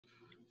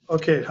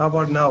Okay, how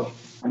about now?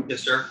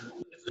 Yes, sir.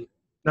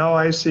 Now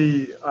I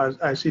see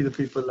the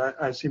people.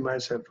 I see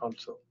myself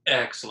also.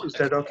 Excellent. Is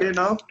that Excellent. okay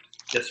now?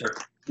 Yes, sir.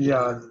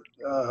 Yeah,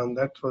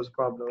 that was a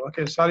problem.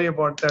 Okay, sorry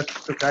about that,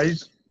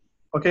 guys.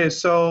 Okay,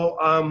 so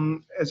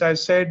as I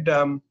said,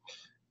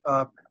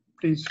 uh,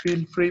 please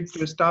feel free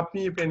to stop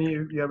me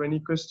if you have any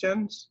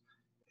questions,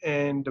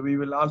 and we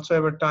will also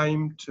have a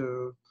time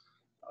to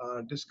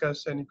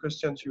discuss any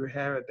questions you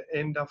have at the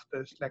end of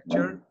this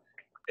lecture.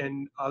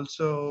 And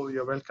also,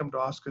 you're welcome to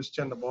ask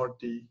question about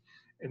the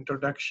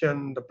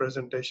introduction, the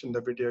presentation,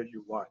 the video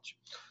you watch.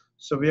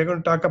 So we are going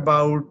to talk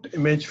about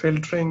image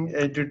filtering,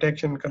 edge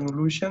detection,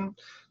 convolution.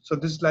 So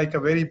this is like a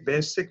very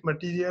basic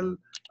material.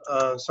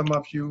 Some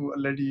of you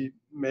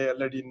may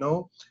already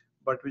know,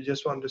 but we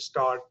just want to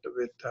start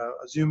with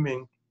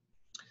assuming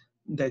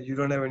that you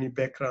don't have any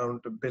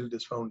background to build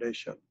this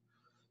foundation.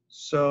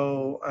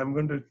 So I'm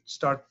going to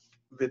start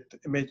with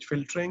image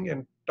filtering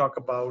and talk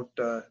about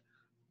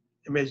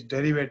image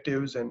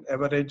derivatives and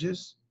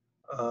averages,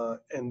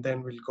 and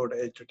then we'll go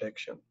to edge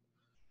detection.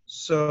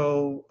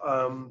 So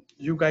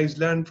you guys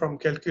learned from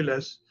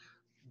calculus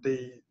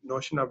the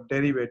notion of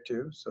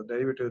derivative. So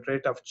derivative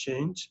rate of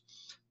change.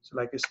 So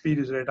like a speed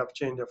is rate of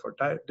change of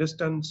a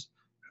distance,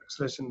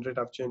 acceleration rate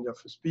of change of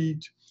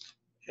speed,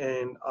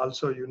 and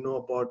also you know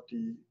about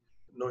the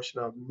notion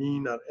of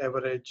mean or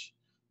average.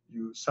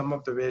 You sum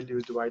of the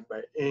values divide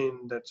by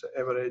n. That's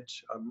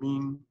average or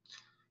mean.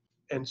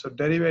 And so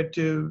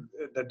derivative,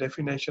 the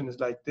definition is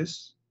like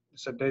this.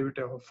 It's a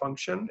derivative of a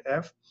function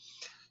f.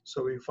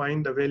 So we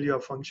find the value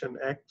of function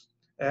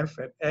f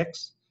at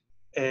x,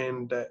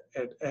 and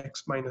at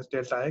x minus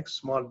delta x,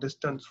 small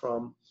distance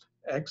from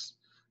x,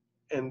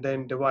 and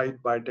then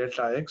divide by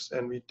delta x,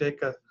 and we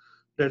take a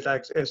delta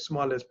x as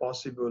small as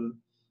possible,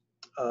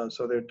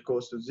 so that it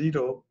goes to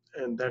 0,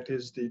 and that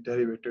is the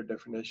derivative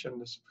definition.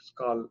 This is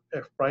called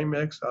f prime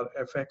x or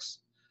fx,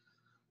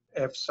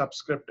 f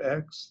subscript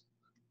x.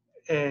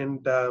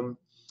 And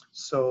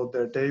so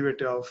the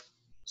derivative of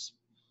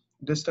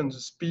distance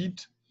is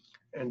speed,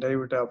 and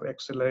derivative of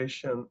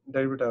acceleration,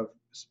 derivative of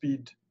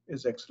speed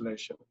is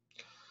acceleration.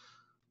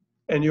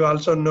 And you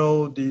also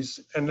know these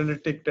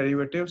analytic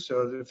derivatives.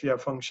 So if you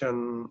have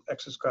function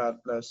x squared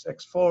plus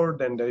x4,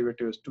 then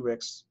derivative is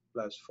 2x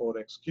plus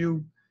 4x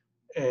cubed.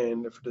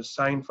 And if it is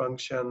sine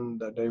function,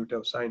 the derivative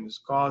of sine is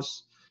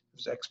cos.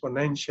 If it's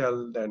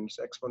exponential, then it's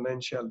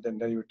exponential, then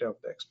derivative of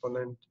the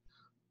exponent,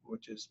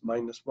 which is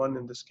 -1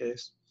 in this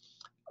case.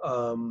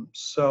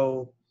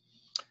 So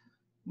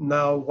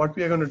now what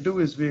we are going to do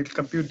is we'll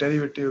compute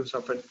derivatives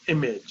of an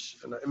image.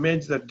 An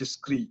image that's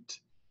discrete.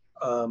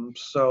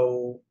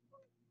 So,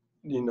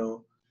 you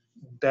know,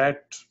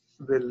 that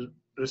will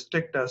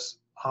restrict us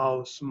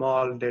how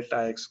small delta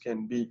x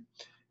can be.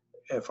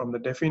 From the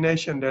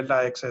definition,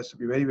 delta x has to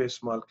be very, very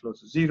small, close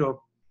to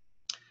 0,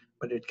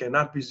 but it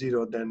cannot be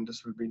 0, then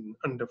this will be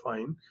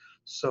undefined.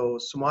 So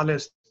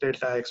smallest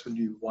delta x will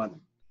be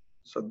 1.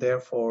 So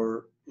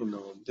therefore,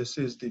 this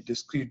is the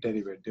discrete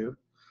derivative.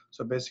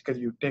 So basically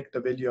you take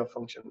the value of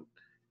function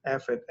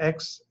f at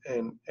x,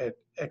 and at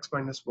x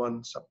minus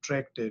 1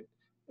 subtract it,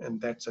 and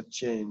that's a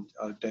change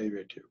or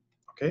derivative.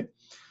 Okay.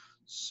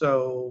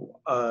 So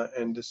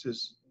and this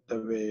is the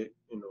way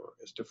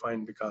is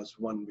defined, because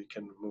 1 we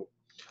can remove.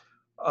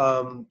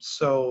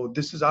 So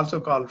this is also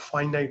called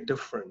finite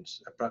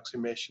difference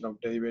approximation of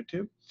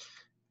derivative.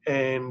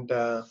 And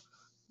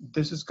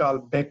this is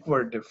called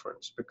backward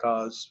difference,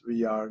 because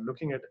we are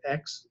looking at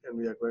x and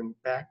we are going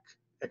back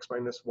x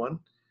minus 1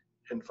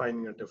 and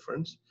finding a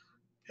difference.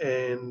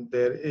 And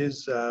there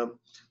is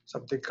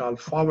something called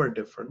forward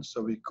difference.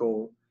 So we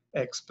go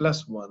x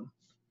plus 1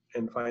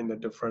 and find the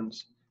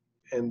difference.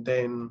 And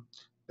then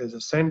there's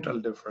a central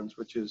difference,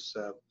 which is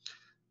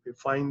we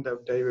find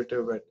the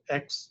derivative at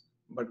x,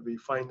 but we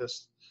find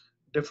this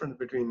difference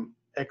between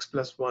x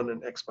plus 1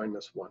 and x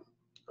minus 1.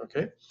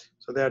 Okay,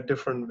 so there are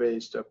different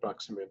ways to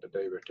approximate the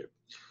derivative.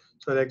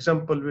 So the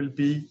example will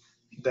be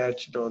that,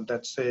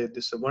 let's say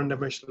this is a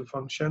one-dimensional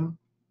function.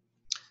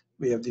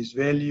 We have these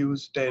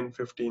values 10,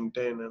 15,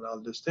 10, and all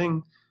this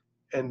thing,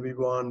 and we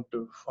want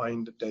to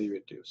find the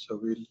derivative. So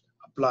we'll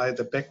apply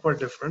the backward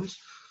difference.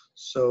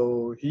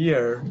 So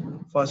here,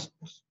 first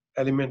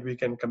element we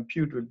can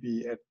compute will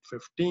be at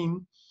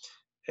 15,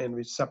 and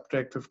we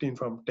subtract 15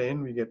 from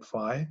 10, we get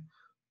 5.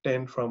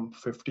 10 from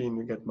 15,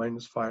 we get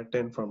 -5.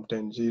 10 from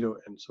 10, 0,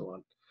 and so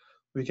on.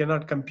 We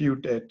cannot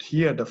compute at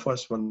here the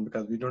first one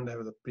because we don't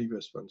have the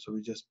previous one. So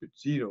we just put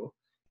 0,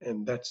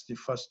 and that's the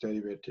first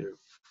derivative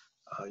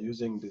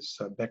using this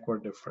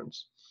backward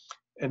difference.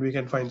 And we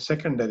can find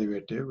second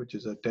derivative, which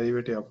is a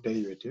derivative of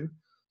derivative.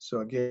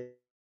 So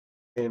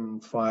again,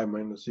 5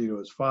 minus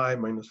 0 is 5,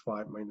 minus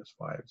 5 minus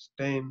 5 is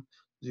 10,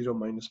 0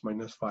 minus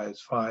minus 5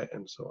 is 5,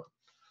 and so on.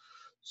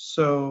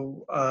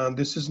 So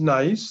this is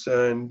nice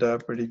and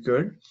pretty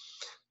good.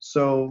 So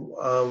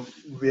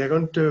we are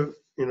going to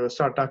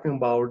start talking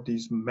about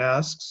these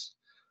masks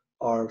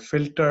or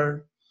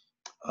filter,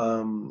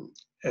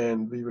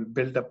 and we will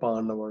build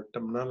upon our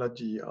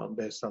terminology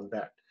based on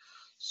that.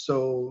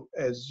 So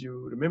as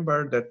you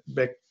remember that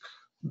back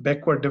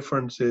backward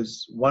difference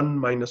is 1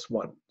 minus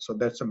 1. So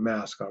that's a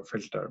mask or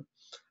filter.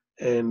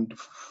 And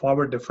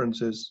forward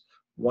difference is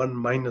 1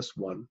 minus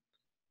 1.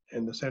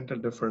 And the center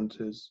difference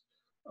is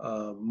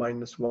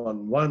minus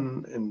 1,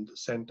 1, and the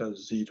center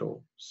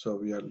 0.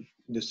 So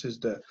this is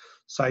the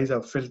size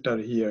of filter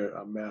here.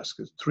 Our mask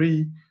is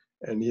 3,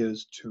 and here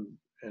is 2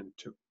 and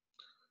 2.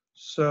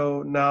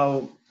 So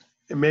now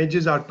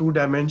images are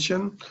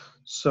 2-dimension.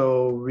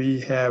 So we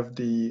have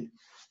the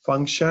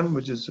function,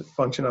 which is a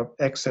function of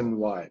x and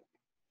y.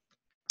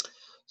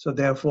 So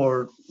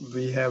therefore,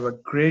 we have a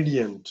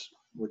gradient,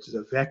 which is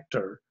a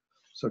vector.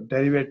 So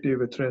derivative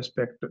with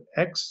respect to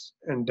x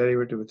and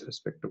derivative with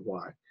respect to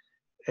y.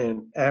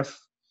 And f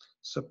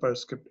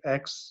superscript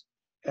x,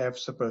 f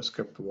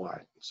superscript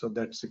y. So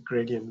that's a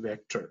gradient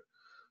vector.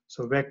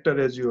 So vector,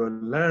 as you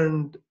have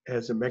learned,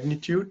 has a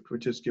magnitude,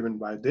 which is given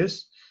by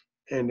this,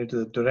 and it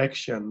is a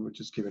direction, which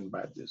is given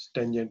by this,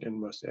 tangent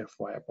inverse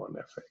fy upon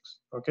fx,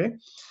 okay?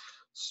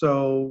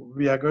 So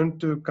we are going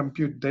to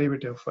compute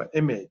derivative for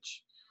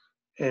image.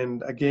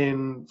 And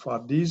again,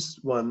 for this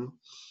one,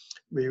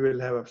 we will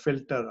have a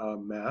filter or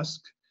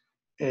mask.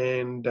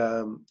 And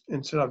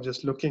instead of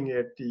just looking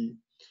at the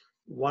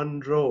one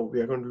row, we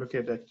are going to look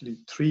at actually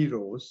 3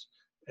 rows,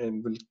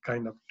 and we'll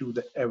kind of do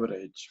the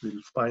average.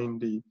 We'll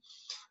find the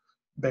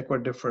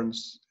backward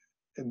difference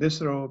in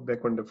this row,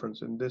 backward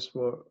difference in this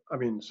row,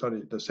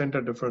 the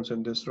center difference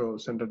in this row,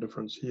 center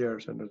difference here,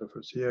 center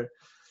difference here,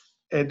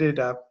 add it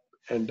up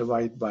and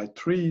divide by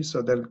 3.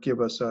 So that'll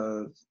give us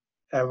a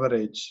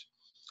average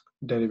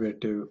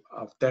derivative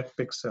of that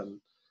pixel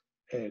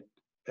at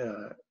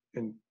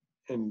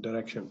in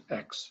direction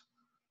x.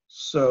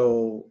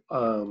 So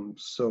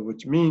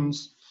which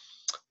means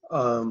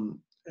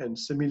and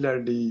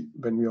similarly,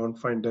 when we want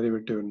to find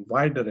derivative in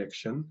y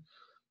direction,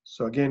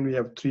 so again we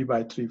have 3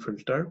 by 3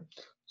 filter.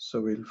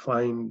 So we'll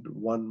find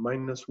 1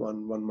 minus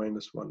 1, 1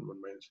 minus 1,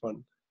 1 minus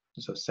 1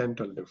 is a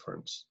central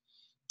difference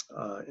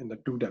in the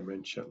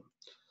 2-dimension.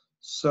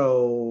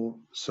 So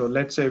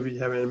let's say we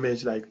have an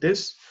image like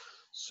this.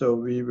 So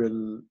we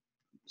will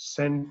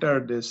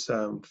center this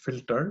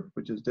filter,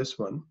 which is this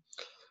one,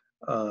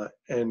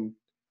 and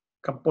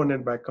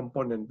component by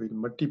component we'll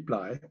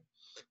multiply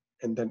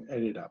and then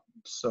add it up.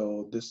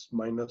 So this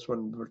minus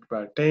 1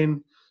 multiplied by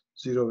 10,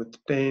 0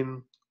 with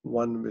 10,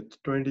 1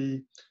 with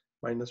 20,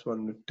 minus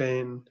 1 with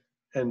 10,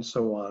 and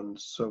so on.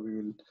 So we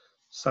will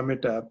sum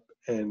it up,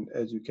 and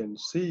as you can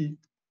see,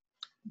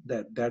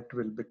 that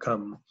will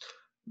become,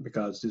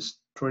 because this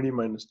 20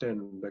 minus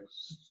 10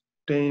 is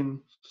 10,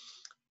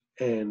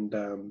 and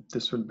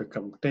this will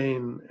become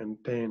 10 and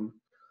 10.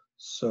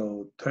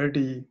 So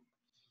 30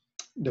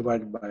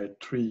 divided by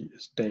 3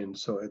 is 10.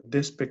 So at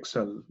this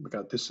pixel,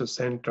 because this is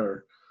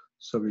center,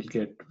 so we'll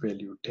get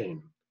value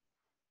 10.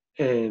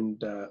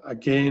 And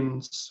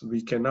again,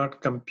 we cannot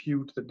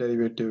compute the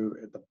derivative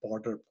at the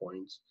border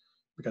points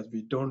because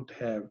we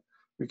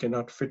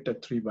cannot fit a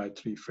 3 by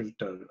 3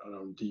 filter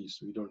around these.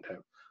 We don't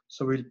have.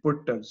 So we'll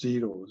put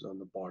zeros on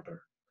the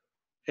border,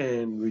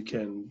 and we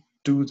can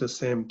do the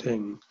same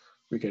thing.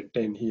 We get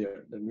 10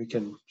 here. Then we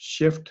can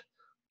shift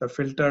the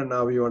filter.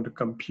 Now we want to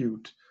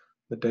compute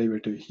the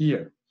derivative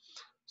here.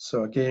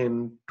 So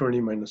again,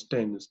 20 minus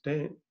 10 is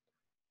 10.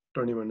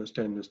 20 minus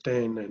 10 is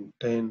 10, and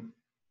 10.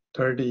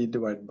 30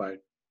 divided by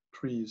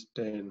 3 is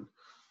 10.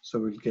 So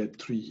we'll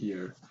get 3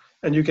 here.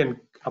 And you can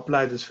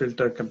apply this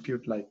filter,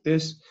 compute like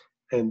this,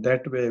 and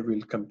that way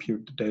we'll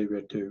compute the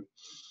derivative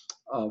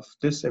of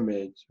this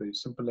image, very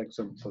simple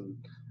example,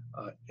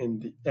 in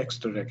the x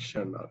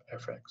direction or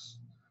fx.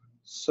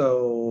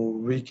 So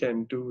we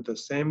can do the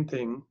same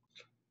thing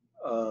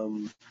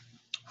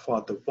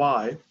for the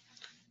y,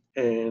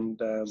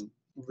 and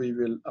we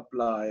will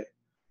apply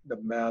the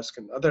mask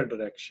in other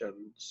direction.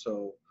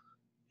 So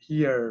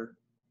here,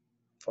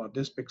 for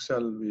this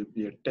pixel, will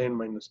be a 10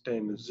 minus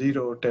 10 is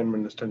 0, 10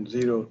 minus 10 is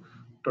 0,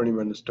 20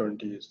 minus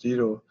 20 is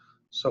 0.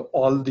 So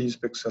all these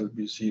pixels will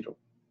be 0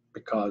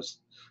 because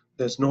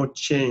there's no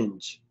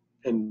change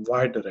in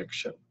y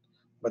direction,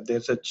 but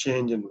there's a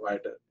change in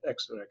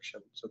x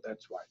direction. So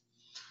that's why.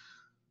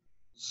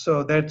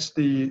 So that's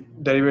the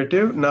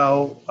derivative.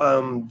 Now,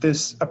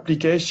 this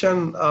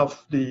application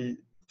of the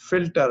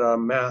filter or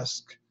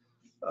mask,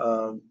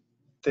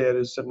 there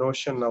is a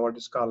notion of what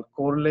is called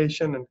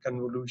correlation and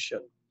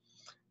convolution,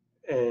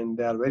 and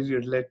they are very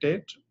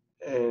related.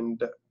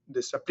 And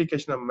this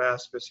application of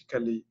mask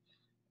basically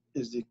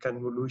is the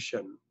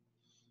convolution,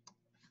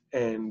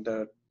 and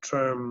the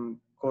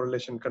term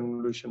correlation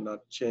convolution are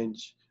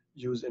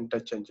used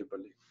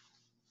interchangeably.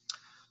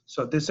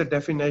 So this is a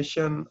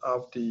definition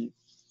of the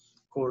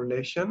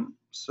correlation.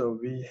 So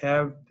we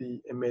have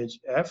the image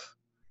F,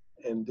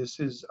 and this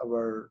is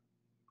our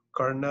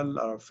kernel,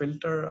 our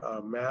filter,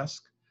 our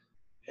mask,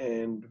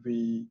 and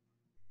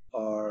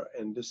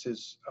this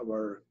is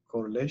our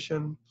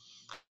correlation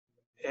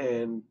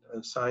and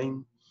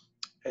sign,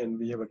 and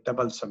we have a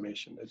double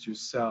summation. As you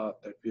saw,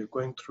 that we are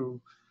going through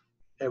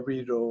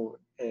every row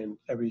and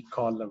every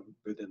column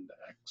within the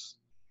X,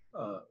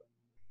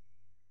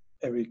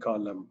 every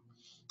column.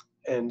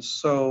 And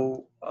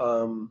so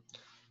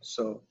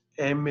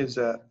M is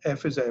a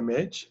F is an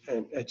image,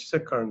 and H is a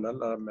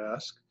kernel or a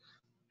mask.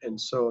 And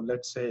so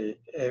let's say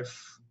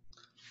if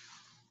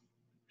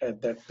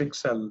at that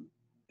pixel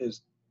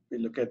is, we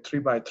look at 3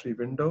 by 3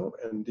 window,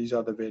 and these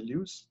are the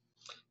values.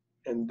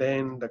 And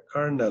then the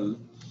kernel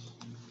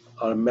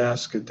or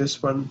mask is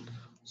this one.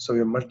 So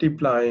we're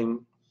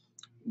multiplying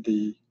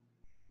the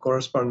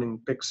corresponding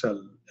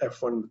pixel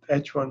F1 with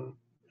H1,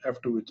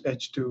 F2 with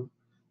H2,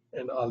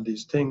 and all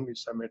these things we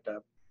sum it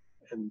up.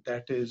 And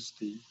that is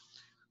the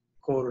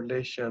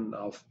correlation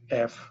of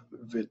F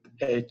with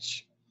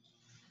H.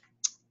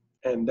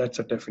 And that's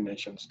a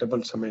definition, it's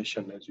double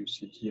summation as you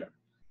see here.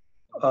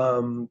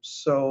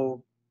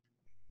 So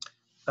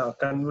now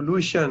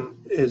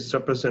convolution is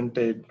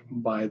represented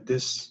by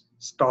this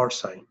star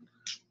sign.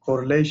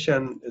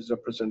 Correlation is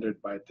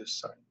represented by this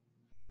sign,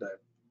 the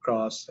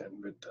cross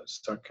and with the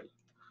circle.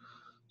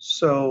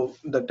 So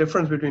the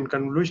difference between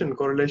convolution and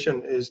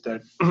correlation is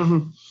that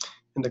in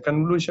the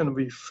convolution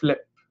we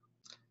flip.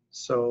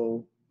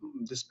 So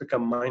this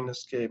become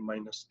minus k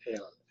minus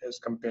L as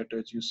compared to,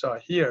 as you saw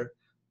here,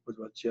 which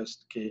was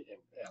just k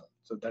and L.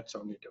 So that's the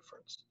only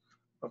difference.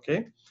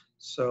 Okay.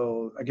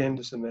 So again,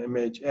 this is an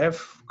image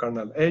F,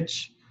 kernel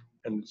H,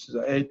 and this is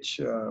a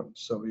H.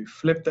 So we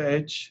flip the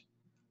H,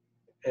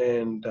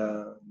 and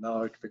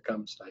now it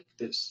becomes like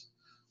this.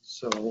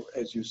 So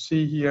as you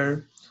see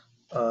here,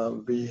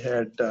 we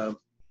had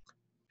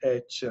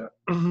H.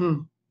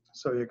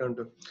 So you're going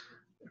to,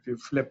 if you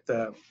flip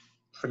the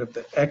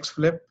X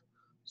flip,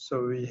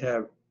 so we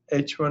have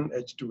H1,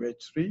 H2,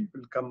 H3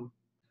 will come,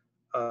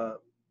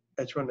 H1,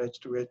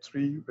 H2,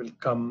 H3 will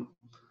come,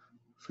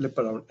 flip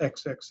around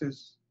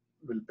X-axis,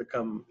 will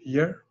become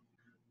here,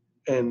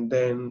 and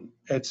then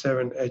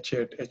H7,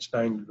 H8,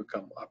 H9 will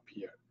become up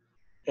here.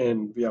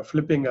 And we are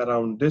flipping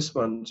around this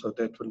one, so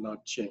that will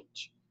not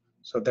change.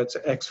 So that's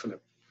an X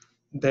flip.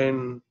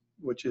 Then,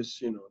 which is,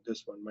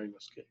 this one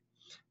minus K.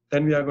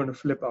 Then we are going to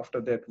flip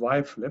after that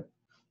Y flip.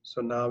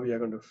 So now we are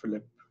going to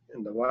flip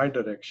in the Y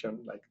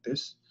direction like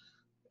this.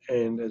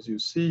 And as you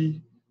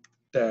see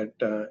that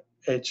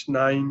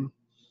H9,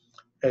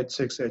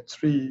 H6,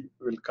 H3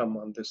 will come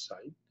on this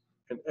side,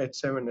 and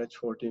H7,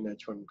 H14,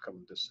 H1 will come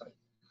on this side.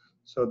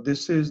 So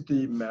this is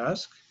the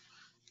mask,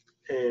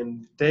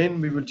 and then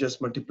we will just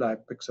multiply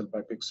pixel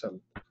by pixel,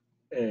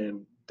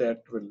 and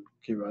that will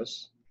give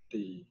us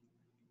the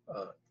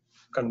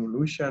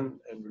convolution,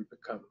 and will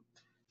become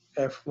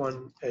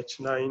F1,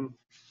 H9,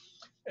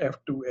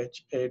 F2,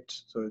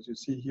 H8. So as you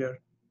see here,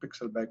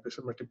 pixel by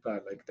pixel multiply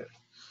like that.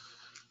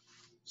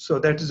 So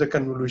that is a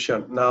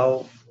convolution.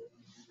 Now,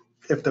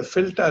 if the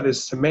filter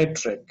is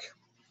symmetric,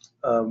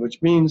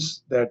 which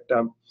means that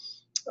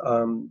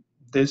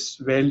this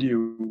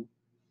value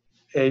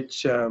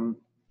H1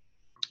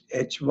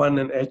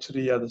 and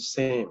H3 are the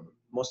same.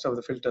 Most of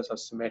the filters are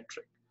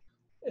symmetric,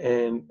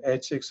 and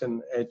H6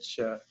 and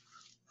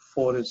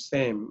H4 is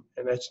same,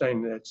 and H9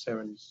 and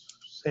H7 is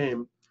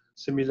same.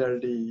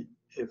 Similarly,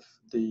 if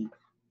the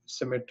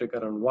symmetric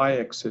around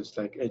y-axis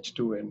like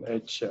H2 and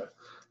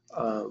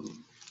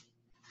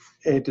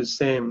H8 is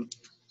same,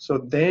 so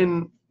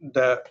then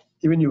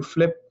even you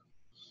flip,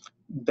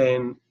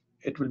 then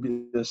it will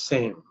be the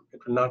same.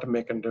 It will not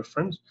make a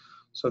difference.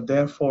 So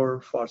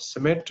therefore, for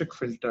symmetric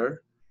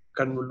filter,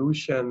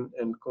 convolution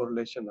and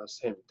correlation are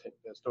same thing.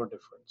 There's no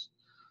difference.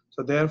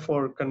 So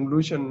therefore,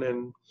 convolution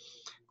and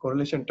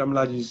correlation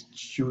terminology is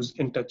used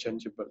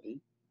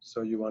interchangeably.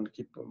 So you want to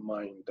keep in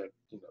mind that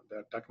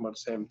they're talking about the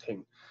same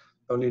thing.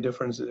 The only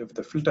difference is if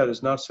the filter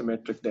is not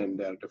symmetric, then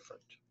they are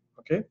different.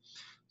 Okay,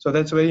 so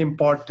that's a very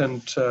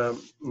important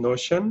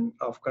notion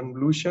of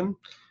convolution.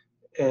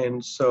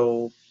 And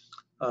so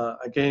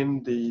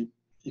again, the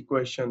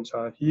equations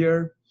are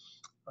here.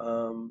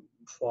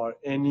 For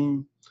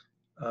any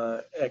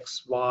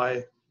x,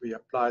 y, we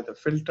apply the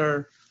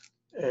filter,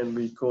 and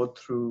we go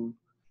through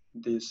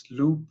this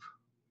loop,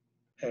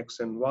 x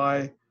and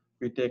y.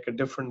 We take a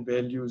different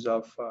values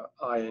of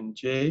I and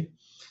j.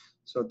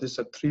 So this is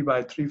a 3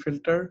 by 3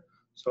 filter.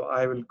 So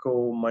I will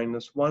go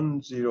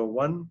 -1, 0,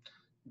 1.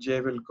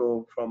 J will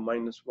go from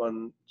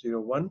 -1,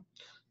 0, 1.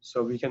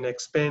 So we can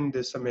expand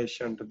this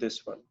summation to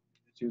this one.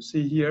 As you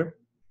see here,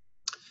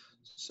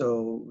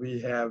 so we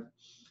have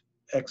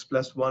x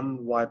plus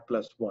 1, y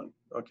plus 1.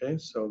 Okay,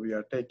 so we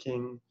are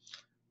taking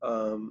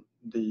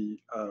the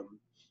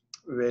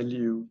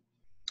value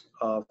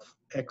of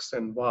x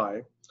and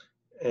y,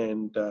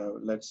 and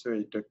let's say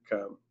we took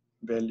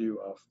value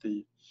of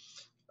the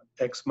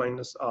x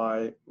minus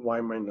I,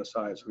 y minus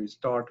I. So we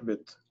start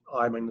with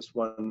I minus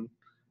 1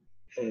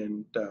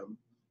 and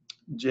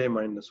j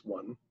minus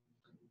 1.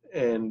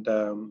 And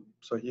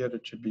so here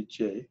it should be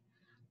j.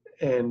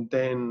 And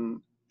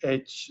then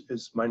h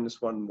is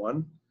 -1,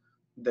 1.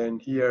 Then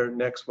here,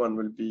 next one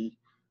will be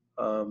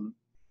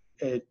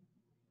a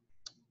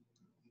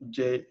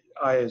j,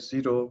 I is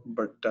 0,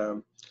 but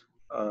the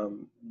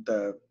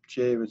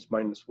j is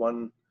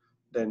 -1.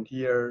 Then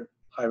here,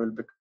 I will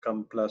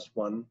become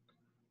 +1.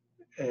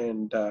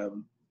 And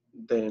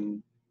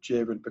then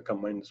j will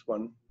become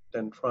 -1.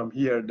 Then from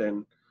here,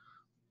 then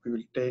we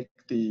will take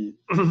the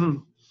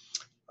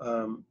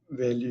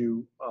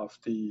value of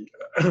the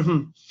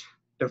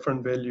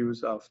different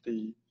values of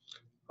the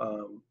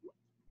um,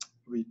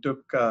 we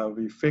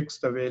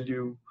fixed the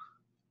value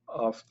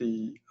of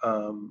the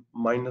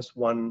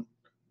 -1,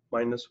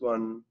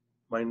 -1,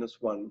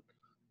 -1,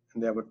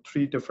 and there were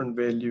three different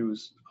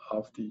values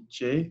of the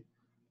j,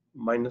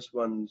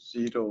 -1,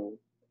 0,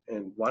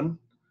 and 1.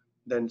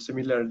 Then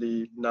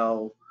similarly,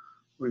 now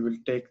we will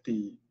take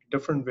the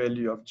different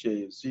value of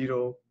j,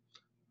 0,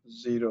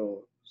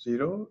 0,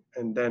 0,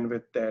 and then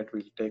with that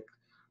we'll take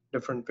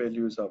different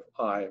values of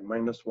I,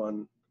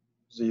 -1,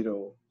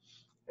 0,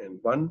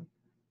 and 1.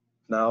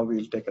 Now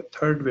we'll take a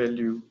third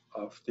value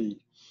of the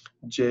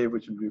j,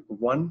 which will be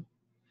 1.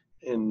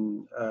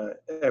 In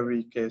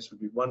every case will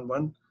be 1,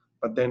 1,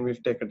 but then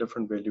we'll take a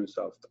different values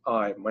of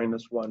I,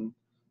 -1,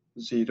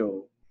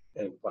 0,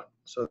 and 1.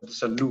 So this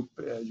is a loop.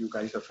 You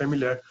guys are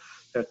familiar.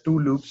 There are two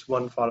loops,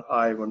 one for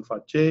I, one for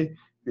j.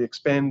 We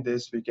expand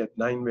this, we get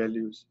 9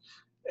 values,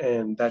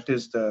 and that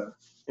is the,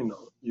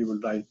 you will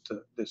write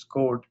this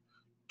code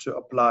to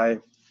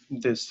apply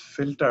this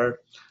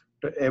filter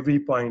to every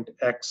point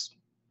x.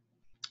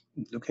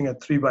 Looking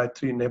at 3 by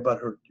 3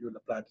 neighborhood, you'll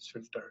apply this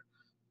filter,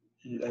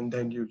 and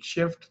then you'll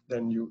shift,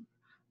 then you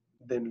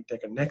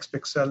take a next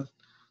pixel,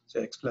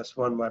 say x plus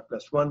 1, y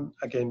plus 1.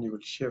 Again, you will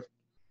shift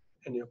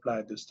and you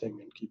apply this thing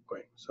and keep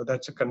going. So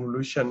that's a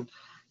convolution.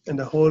 And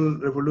the whole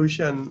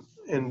revolution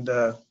in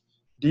the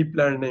deep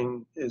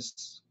learning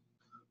is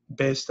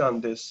based on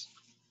this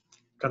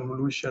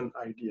convolution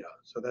idea.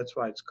 So that's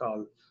why it's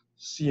called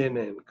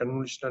CNN,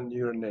 convolutional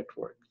neural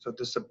network. So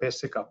this is a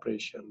basic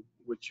operation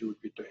which you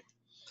would be doing.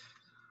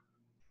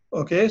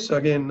 Okay, so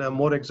again,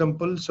 more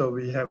examples. So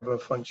we have a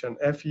function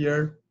f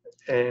here,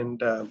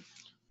 and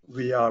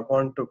we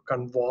want to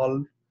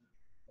convolve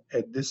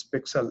at this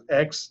pixel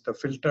x, the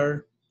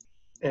filter,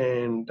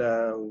 and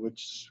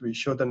which we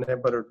show the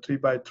neighborhood 3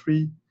 by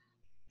 3,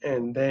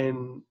 and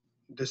then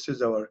this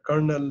is our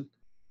kernel,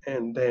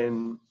 and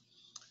then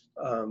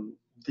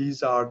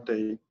these are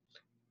the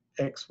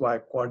xy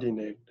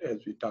coordinate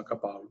as we talk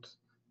about.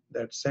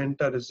 That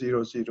center is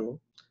 0, 0,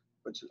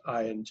 which is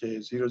I and j,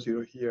 0,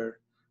 0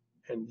 here,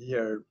 and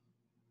here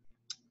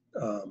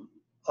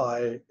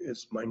I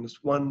is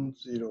 -1,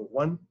 0,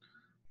 1,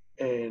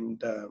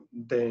 and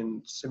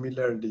then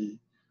similarly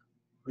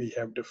we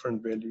have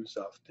different values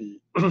of the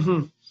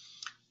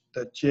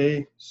the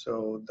j.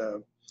 So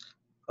the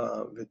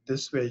with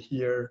this way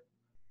here,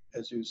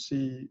 as you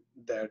see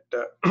that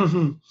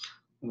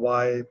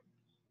y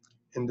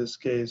in this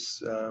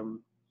case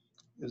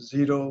is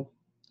 0,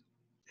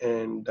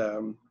 and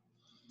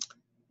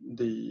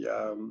the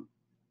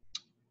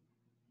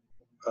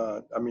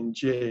I mean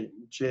j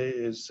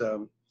is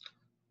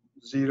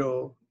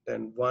 0,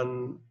 then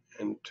 1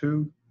 and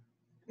 2,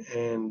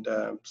 and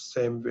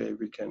same way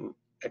we can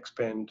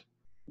expand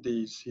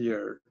these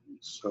here.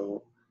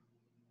 So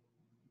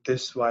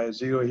this y is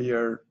 0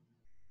 here,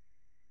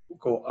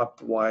 go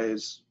up y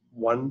is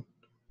 1,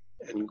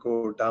 and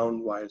go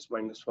down y is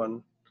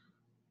 -1,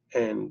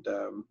 and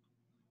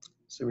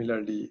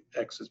similarly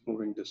x is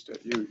moving this way.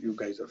 You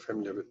guys are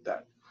familiar with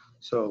that.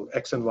 So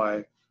x and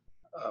y,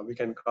 we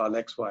can call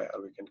xy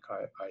or we can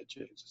call ij.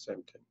 It's the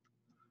same thing.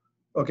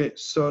 Okay,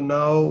 so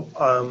now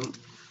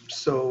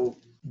so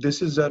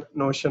this is a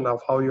notion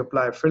of how you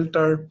apply a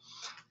filter.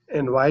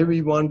 And why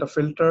we want a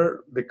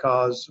filter?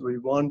 Because we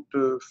want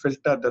to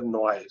filter the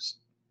noise.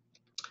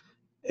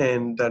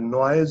 And the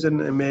noise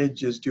in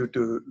image is due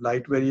to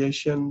light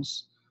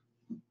variations,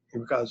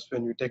 because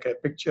when you take a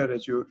picture,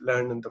 as you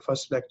learned in the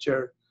first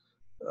lecture,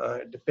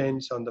 it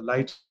depends on the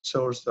light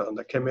source, on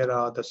the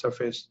camera, the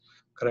surface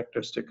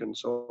characteristic, and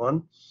so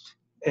on.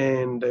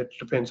 And it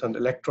depends on the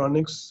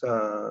electronics,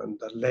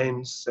 the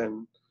lens,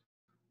 and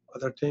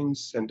other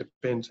things, and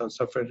depends on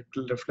surface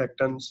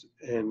reflectance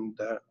and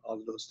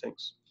all those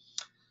things.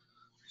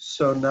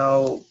 So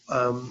now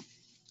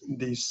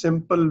the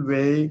simple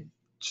way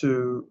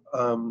to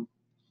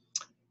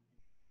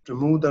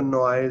remove the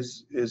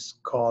noise is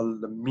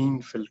called the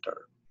mean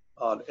filter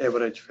or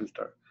average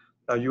filter.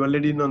 Now you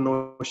already know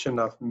notion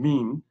of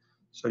mean.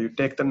 So you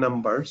take the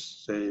numbers,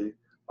 say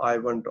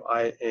I1 to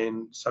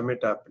in, sum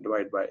it up,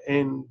 divide by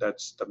n,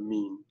 that's the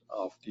mean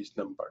of these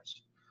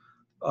numbers.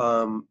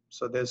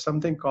 So there's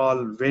something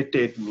called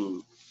weighted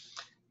mean.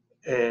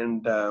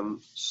 And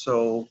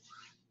so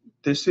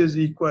this is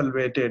equal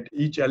weighted,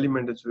 each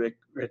element is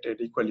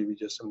weighted equally, we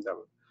just sum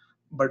them.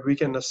 But we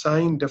can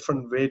assign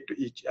different weight to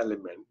each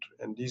element,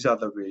 and these are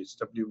the weights,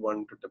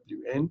 W1 to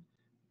Wn,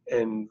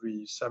 and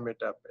we sum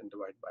it up and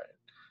divide by it.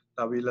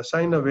 Now we'll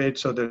assign a weight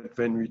so that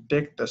when we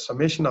take the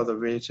summation of the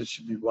weights, it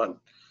should be 1,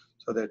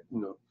 so that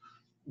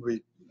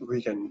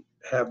we can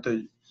have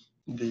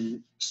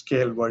the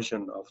scale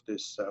version of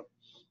this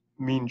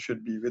mean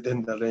should be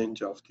within the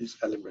range of these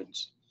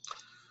elements.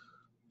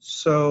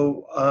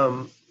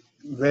 So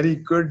very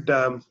good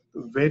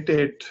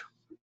weighted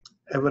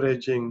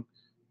averaging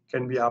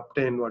can be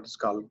obtained what is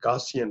called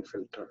Gaussian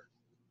filter,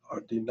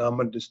 or the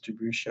normal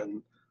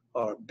distribution,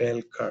 or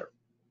bell curve.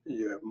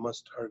 You have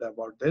must heard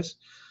about this.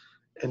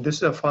 And this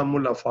is a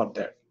formula for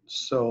that.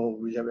 So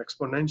we have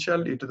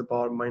exponential e to the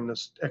power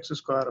minus x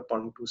square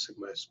upon 2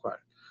 sigma squared.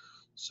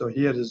 So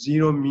here is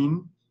 0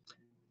 mean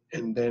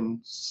and then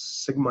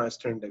sigma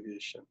standard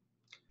deviation.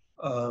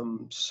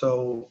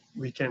 So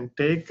we can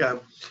take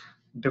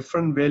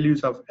different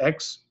values of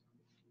x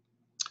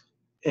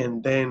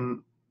and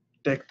then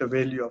take the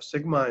value of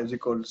sigma is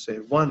equal to say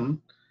 1,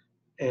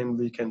 and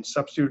we can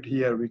substitute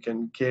here, we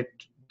can get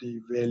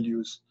the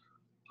values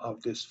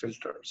of this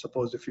filter.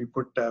 Suppose if you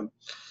put the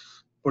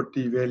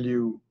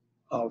value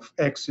of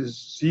x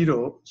is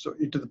 0, so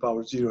e to the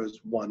power 0 is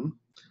 1,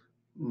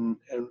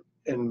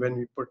 and when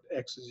we put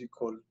x is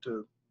equal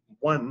to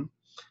 1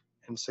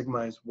 and sigma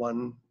is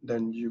 1,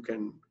 then you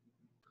can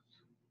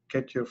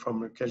get your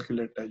from a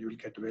calculator, you will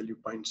get value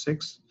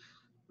 0.6.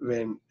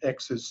 When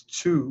x is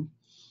 2,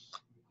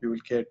 you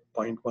will get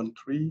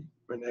 0.13.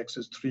 When x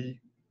is 3,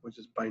 which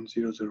is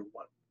 0.001.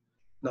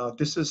 Now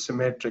this is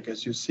symmetric.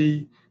 As you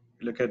see,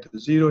 you look at the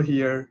 0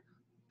 here,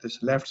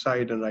 this left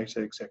side and right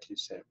side exactly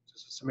same.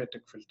 It's a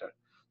symmetric filter.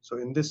 So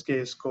in this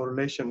case,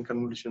 correlation,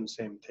 convolution,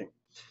 same thing.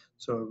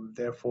 So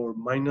therefore,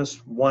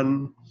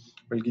 -1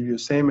 will give you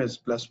same as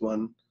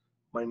 +1,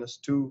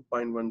 -2,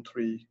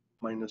 0.13,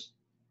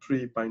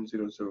 -3,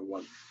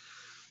 0.001.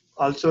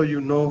 Also,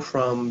 you know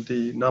from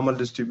the normal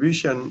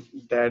distribution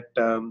that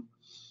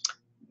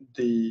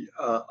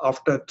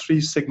after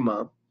 3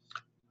 sigma,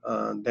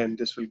 then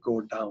this will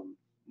go down.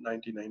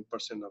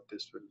 99% of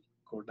this will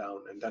go down,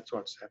 and that's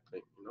what's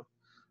happening.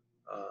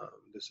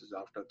 This is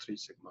after 3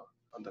 sigma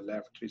on the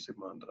left, 3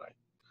 sigma on the right.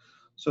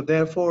 So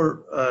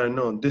therefore,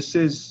 no, this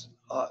is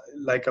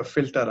like a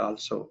filter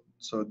also.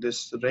 So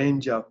this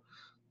range of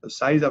the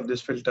size of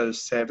this filter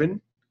is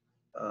 7.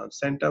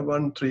 Center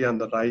 1, 3 on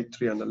the right,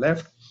 3 on the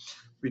left.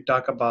 We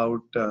talk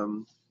about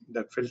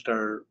that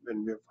filter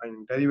when we're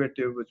finding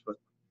derivative, which was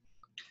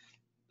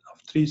of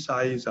 3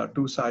 size or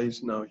 2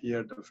 size. Now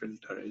here the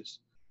filter is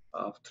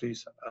of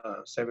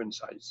 7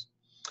 size.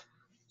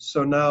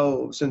 So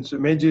now since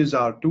images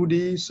are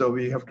 2D, so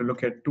we have to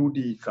look at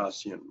 2D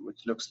Gaussian,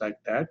 which looks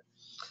like that.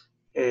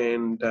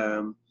 And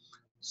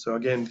so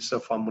again, this is a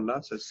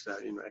formula. So it's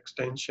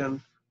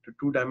extension to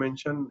 2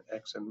 dimension,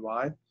 x and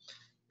y.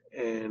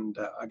 And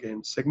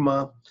again,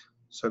 sigma.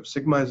 So if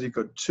sigma is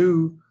equal to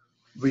 2,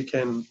 we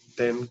can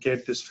then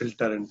get this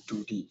filter in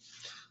 2D.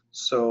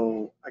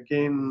 So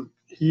again,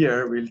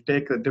 here we'll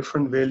take the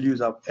different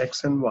values of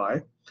x and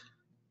y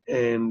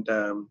and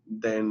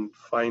then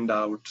find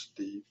out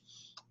the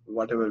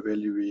whatever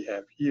value we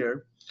have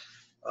here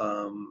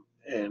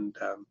and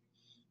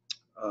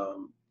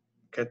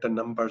get the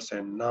numbers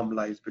and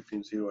normalize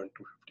between 0 and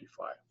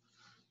 255.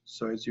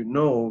 So as you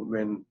know,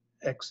 when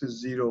x is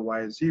 0,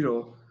 y is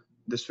 0,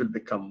 this will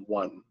become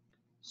 1.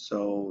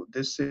 So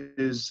this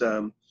is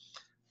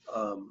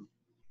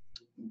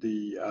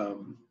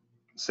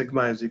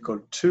sigma is equal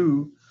to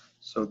 2.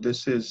 So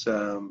this is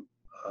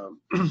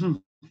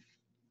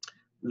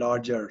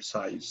larger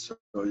size.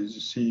 So as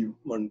you see,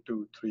 1,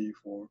 2, 3,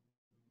 4,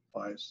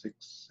 5, 6,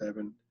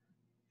 7,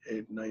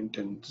 8, 9,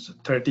 10, so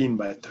 13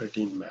 by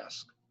 13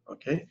 mask.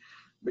 Okay,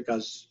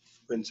 because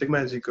when sigma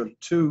is equal to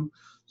 2,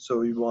 so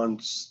we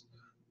want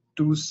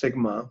 2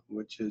 sigma,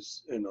 which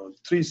is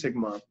 3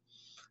 sigma,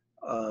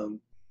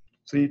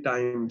 3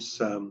 times,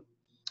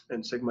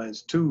 and sigma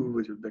is 2,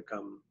 which will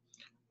become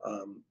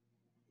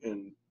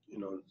in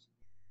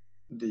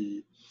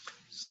the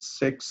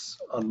 6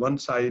 on one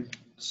side,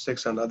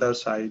 6 on the other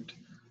side,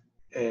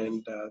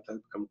 and that'll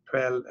become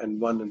 12 and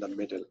 1 in the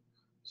middle.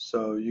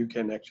 So you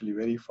can actually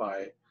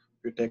verify.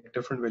 You take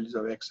different values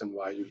of x and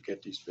y, you'll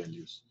get these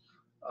values.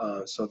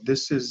 So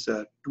this is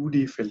a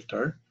 2D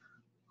filter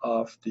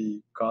of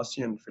the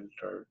Gaussian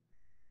filter,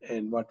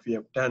 and what we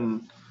have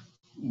done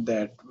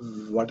that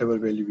whatever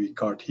value we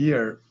got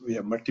here, we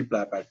have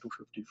multiplied by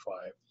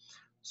 255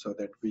 so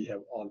that we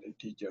have all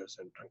integers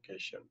and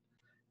truncation.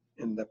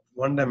 In the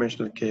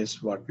one-dimensional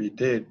case, what we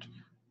did,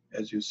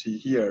 as you see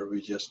here,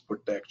 we just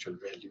put the actual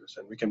values,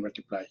 and we can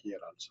multiply here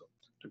also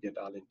to get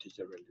all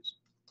integer values.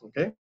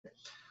 Okay,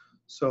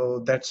 so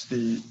that's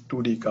the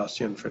 2D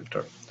Gaussian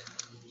filter.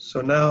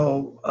 So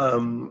now,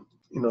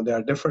 there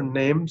are different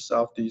names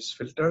of these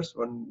filters.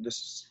 One, this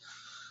is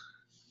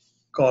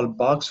called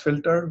box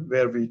filter,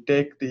 where we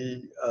take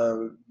the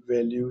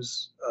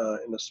values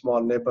in a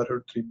small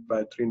neighborhood, 3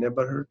 by 3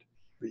 neighborhood.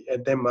 We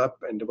add them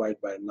up and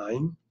divide by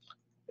 9,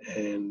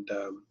 and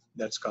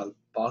that's called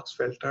box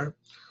filter.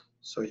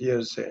 So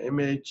here's the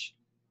image,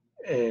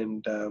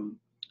 and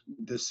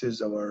this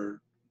is our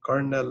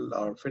kernel,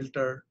 our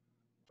filter,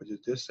 which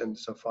is this, and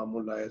it's a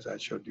formula as I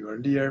showed you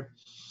earlier.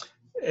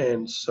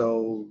 And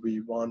so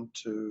we want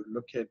to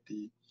look at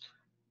the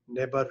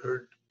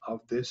neighborhood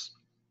of this,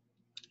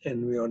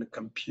 and we want to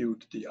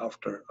compute the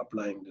after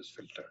applying this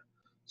filter.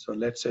 So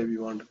let's say we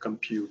want to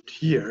compute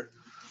here,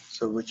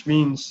 so which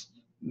means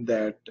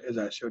that, as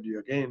I showed you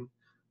again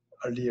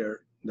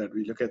earlier, that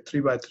we look at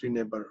 3 by 3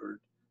 neighborhood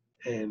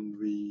and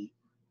we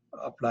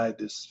apply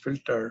this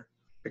filter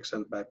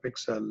pixel by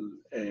pixel,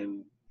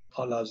 and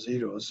all are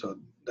 0, so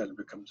that'll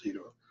become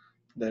 0.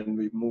 Then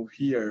we move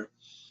here.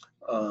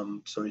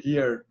 So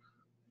here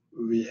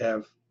we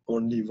have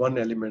only one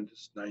element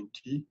is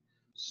 90.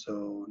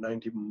 So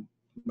 90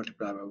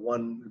 multiplied by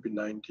 1 will be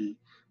 90,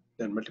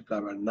 then multiply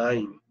by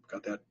 9,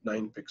 because that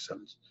 9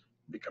 pixels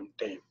become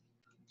 10.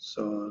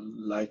 So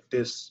like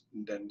this,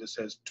 then this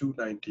has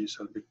 290,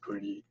 so it'll be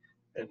 20,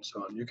 and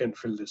so on. You can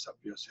fill this up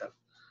yourself.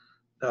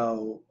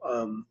 Now,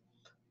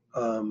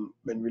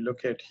 when we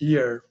look at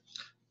here,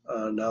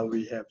 now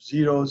we have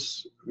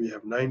zeros, we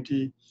have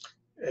 90,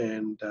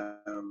 and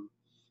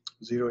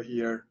 0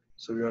 here.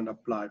 So we want to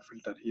apply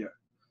filter here.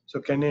 So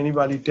can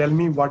anybody tell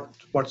me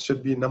what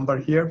should be number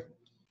here?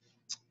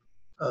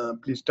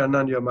 Please turn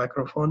on your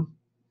microphone.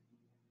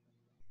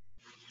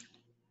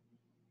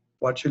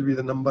 What should be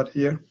the number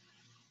here?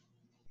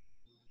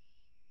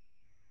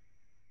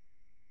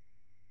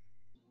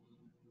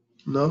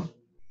 No?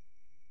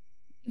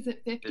 Is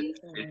it 50?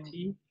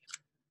 50?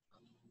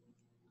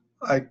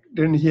 I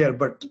didn't hear,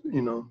 but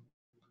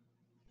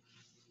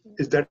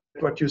is that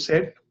what you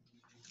said?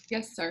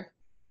 Yes, sir.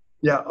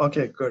 Yeah,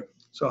 okay, good.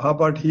 So how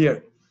about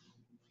here?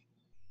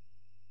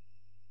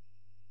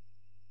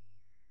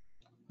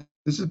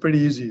 This is pretty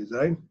easy,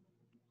 right?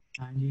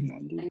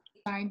 90.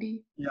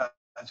 90. Yeah,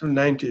 so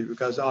 90,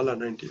 because all are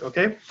 90,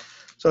 okay?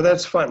 So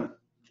that's fun.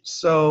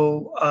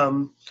 So,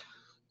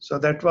 so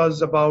that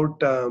was about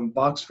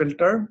box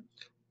filter.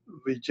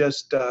 We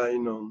just,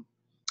 average,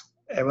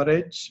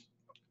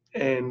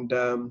 and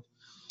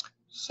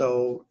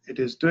so it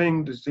is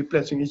doing this,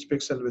 replacing each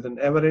pixel with an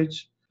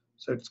average.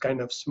 So it's kind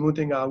of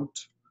smoothing out.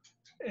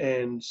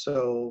 And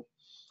so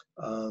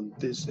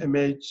this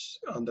image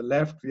on the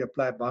left, we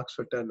apply box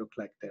filter, look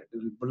like that.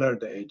 It will blur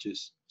the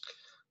edges.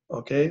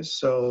 Okay,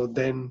 so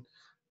then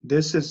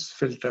this is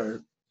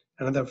filter,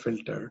 another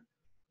filter.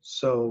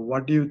 So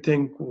what do you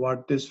think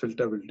what this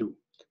filter will do?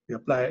 We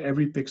apply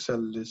every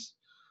pixel this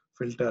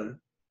filter,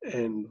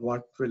 and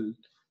what will,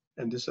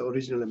 and this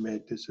original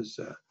image, this is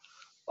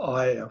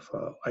eye of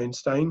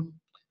Einstein.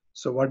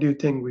 So what do you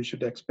think we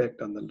should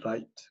expect on the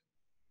right?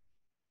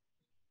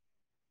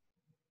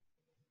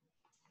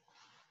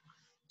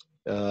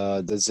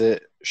 Does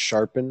it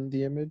sharpen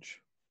the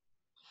image?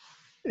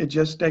 It's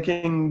just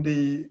taking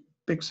the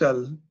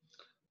pixel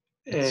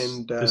It's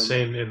and the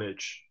same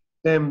image.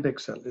 same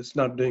pixel. It's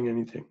not doing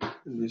anything.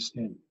 It'll be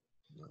same.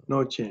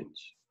 No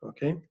change.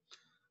 Okay.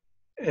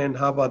 And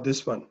how about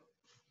this one?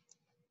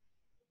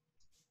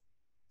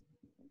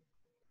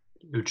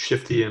 It would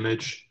shift the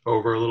image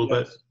over a little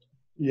bit.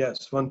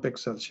 Yes, 1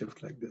 pixel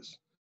shift like this.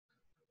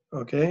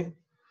 Okay.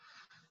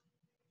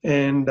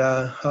 And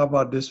how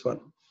about this one?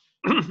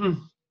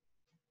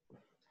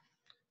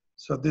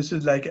 So this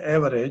is like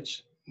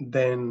average.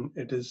 Then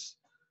it is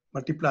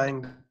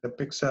multiplying the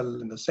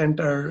pixel in the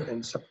center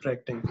and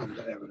subtracting from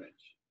the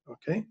average.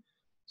 Okay.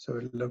 So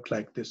it look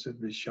like this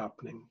would be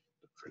sharpening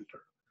the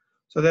filter.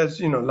 So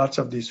there's lots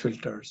of these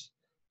filters.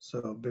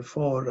 So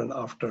before and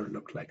after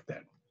look like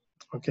that.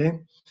 Okay.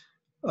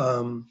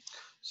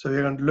 So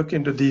we're going to look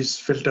into these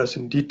filters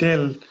in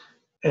detail,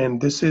 and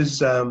this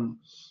is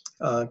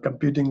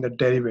computing the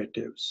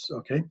derivatives.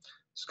 Okay,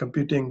 it's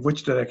computing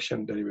which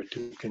direction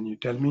derivative. Can you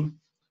tell me?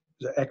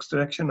 Is it x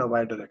direction or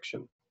y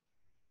direction?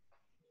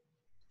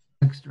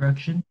 X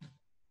direction.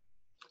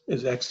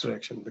 Is x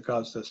direction,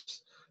 because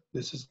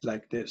this is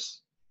like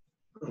this.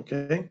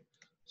 Okay,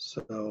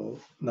 so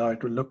now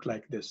it will look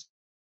like this,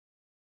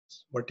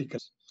 vertical,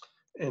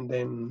 and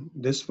then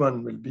this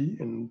one will be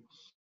in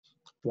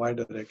y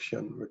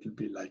direction, which will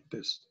be like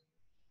this.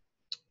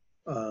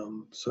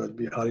 So it'll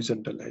be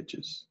horizontal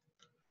edges.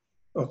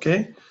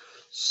 Okay,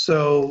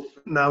 so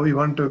now we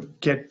want to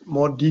get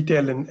more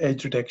detail in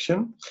edge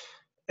detection.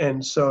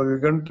 And so we're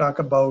going to talk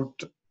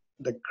about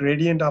the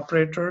gradient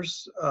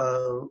operators,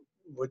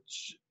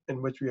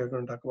 in which we are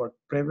going to talk about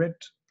Prevet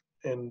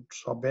and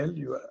Sobel.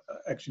 You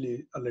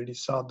actually already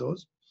saw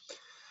those.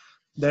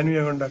 Then we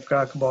are going to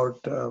talk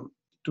about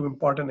two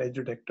important edge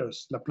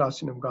detectors,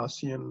 Laplacian of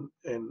Gaussian,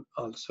 and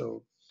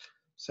also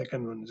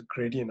second one is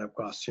gradient of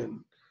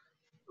Gaussian.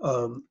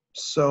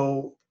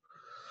 So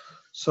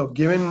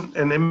given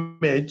an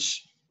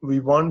image, we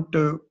want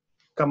to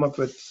come up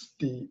with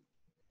the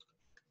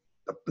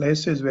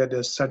places where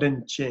there's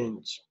sudden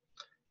change.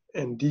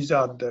 And these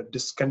are the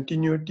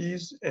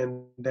discontinuities,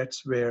 and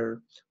that's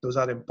where those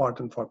are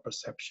important for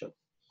perception.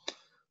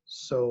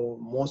 So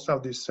most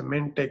of the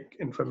semantic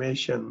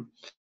information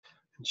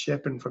and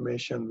shape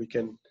information we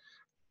can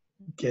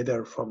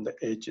gather from the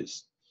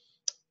edges.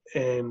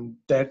 And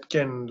that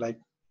can like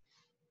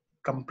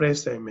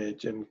compress the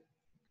image and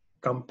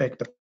compact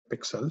the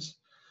pixels.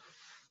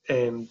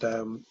 And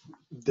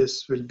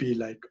this will be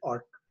like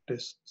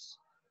artists'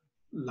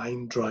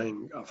 line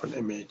drawing of an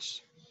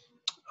image,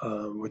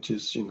 which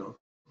is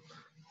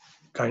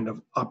kind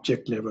of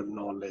object level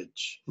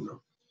knowledge.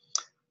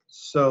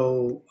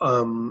 So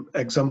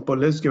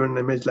example is, given an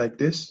image like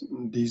this.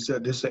 These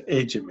are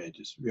edge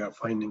images. We are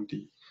finding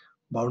the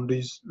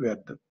boundaries where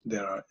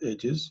there are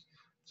edges.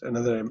 So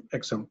another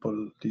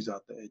example, these are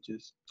the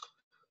edges.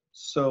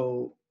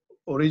 So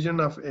origin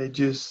of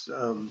edges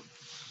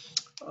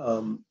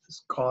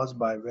is caused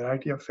by a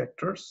variety of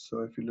factors.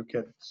 So if you look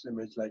at this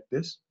image like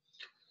this,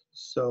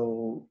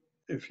 so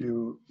if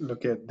you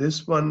look at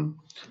this one,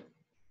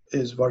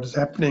 is what is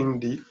happening,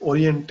 the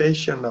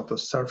orientation of the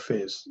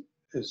surface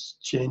is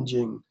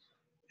changing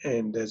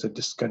and there's a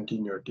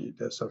discontinuity.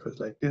 The surface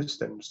like this,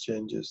 then it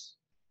changes.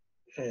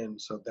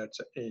 And so that's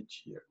an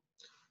edge here.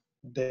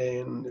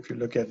 Then if you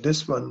look at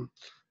this one,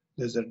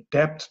 there's a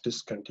depth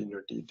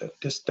discontinuity. The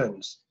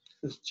distance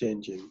is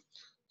changing.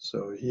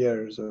 So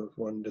here's a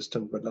one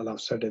distance, but all of a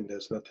sudden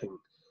there's nothing.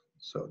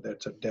 So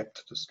that's a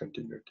depth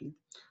discontinuity.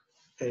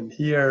 And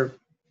here,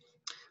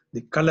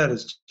 the color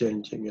is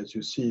changing. As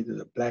you see, there's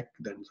a black,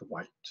 then it's a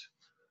white.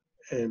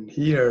 And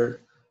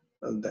here,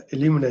 the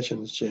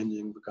illumination is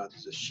changing because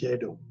it's a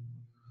shadow.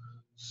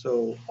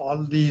 So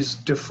all these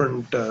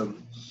different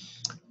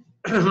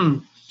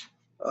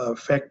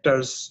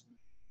factors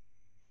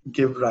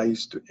give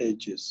rise to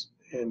edges,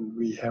 and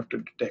we have to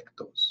detect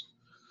those.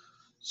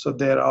 So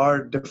there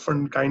are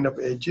different kind of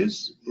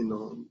edges,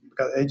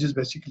 because edges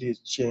basically is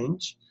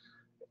change,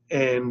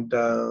 and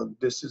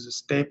this is a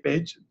step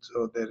edge.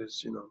 So there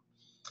is,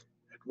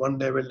 at one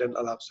level, then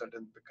all of a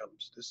sudden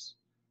becomes this.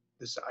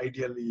 This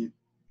ideally,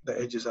 the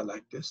edges are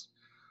like this,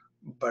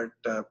 but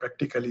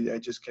practically the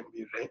edges can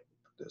be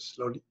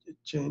slowly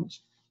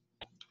change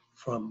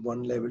from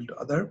one level to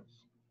other.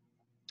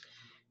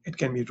 It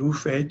can be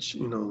roof edge,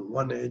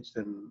 one edge,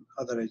 then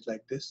other edge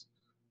like this,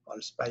 or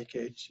spike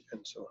edge,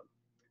 and so on.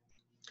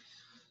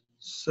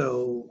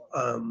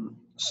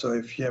 So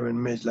if you have an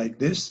image like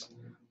this,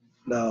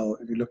 now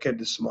if you look at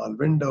the small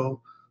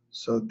window,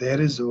 so there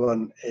is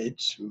one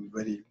edge,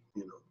 very,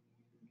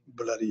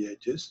 blurry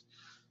edges.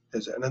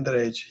 There's another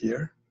edge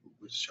here,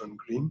 which is shown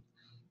green.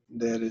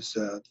 There is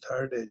a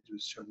third edge,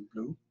 which is shown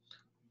blue.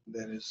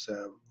 There is,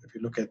 if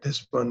you look at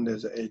this one,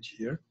 there's an edge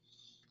here.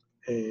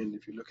 And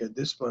if you look at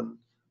this one,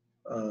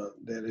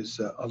 there is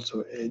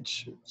also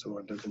edge, so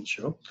it doesn't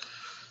show.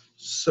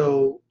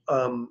 So,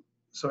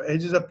 so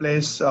edge is a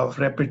place of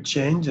rapid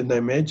change in the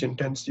image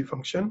intensity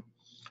function.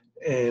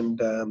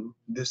 And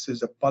this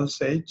is a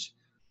pulse edge.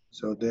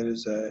 So there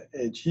is a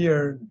edge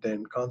here,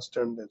 then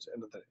constant, there's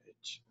another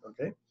edge,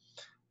 okay?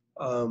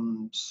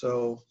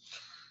 So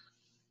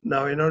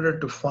now in order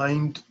to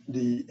find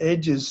the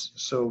edges,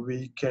 so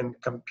we can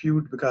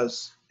compute,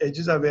 because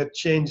edges are where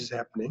change is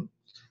happening.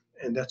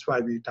 And that's why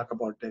we talk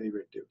about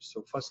derivatives.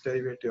 So first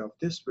derivative of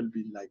this will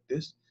be like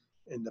this.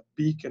 And the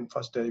peak and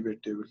first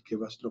derivative will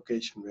give us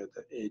location where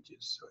the edge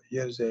is. So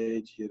here's the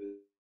edge, here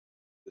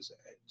is the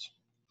edge.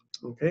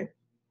 Okay.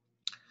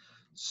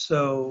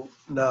 So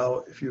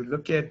now if you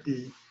look at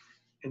the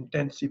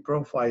intensity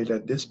profile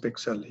at this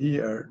pixel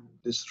here,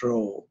 this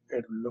row,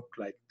 it will look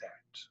like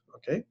that.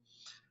 Okay.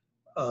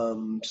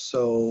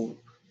 So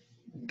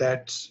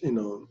that's,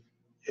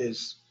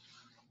 is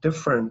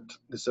different.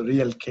 It's a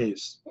real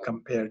case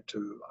compared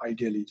to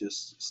ideally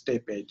just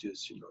step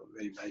edges,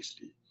 very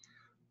nicely.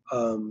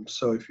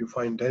 So if you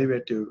find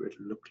derivative, it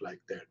will look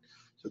like that.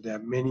 So there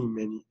are many,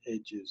 many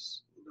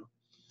edges,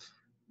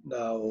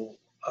 Now,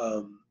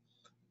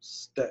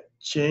 the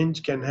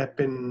change can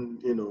happen,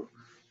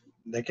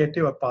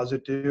 negative or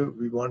positive.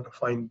 We want to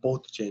find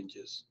both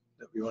changes.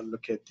 We want to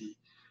look at the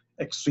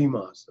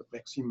extremas, the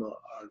maxima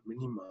or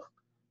minima,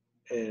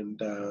 and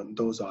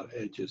those are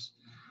edges.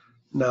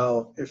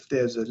 Now, if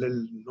there's a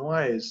little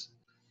noise,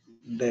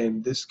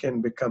 then this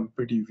can become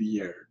pretty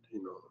weird,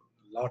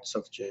 lots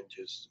of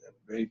changes and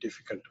very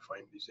difficult to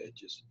find these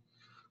edges.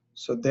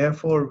 So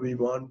therefore, we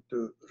want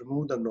to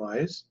remove the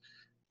noise,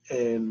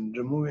 and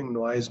removing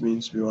noise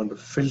means we want to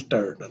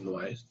filter the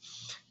noise.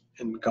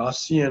 And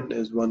Gaussian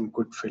is one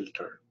good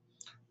filter,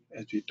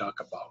 as we talk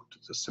about.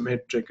 It's a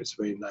symmetric, it's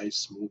very nice,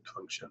 smooth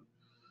function.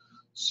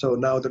 So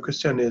now the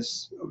question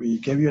is, we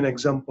gave you an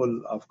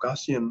example of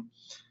Gaussian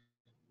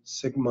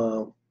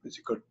sigma is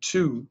equal to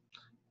 2,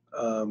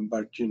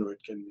 but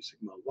it can be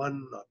sigma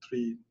 1 or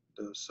 3.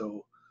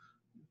 So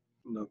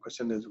the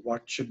question is,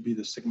 what should be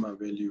the sigma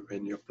value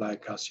when you apply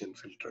Gaussian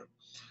filter?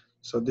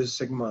 So this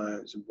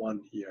sigma is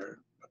 1 here,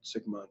 but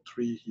sigma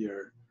 3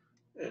 here,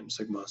 and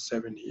sigma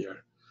 7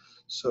 here.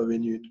 So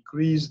when you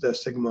increase the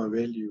sigma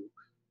value,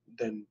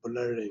 then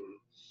blurring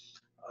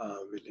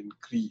will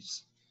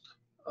increase.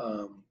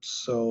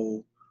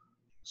 So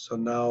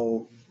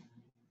now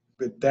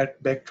with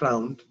that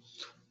background,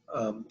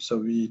 so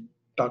we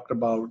talked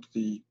about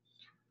the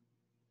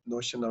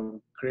notion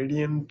of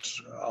gradient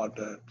or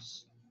the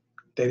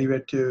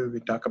derivative. We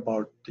talk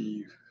about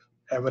the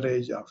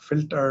average of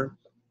filter.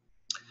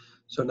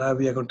 So now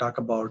we are going to talk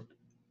about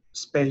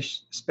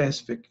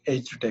specific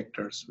edge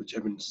detectors, which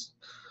have been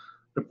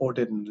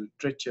reported in the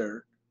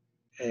literature.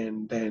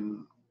 And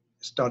then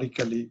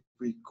historically,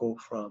 we go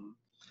from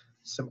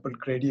simple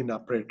gradient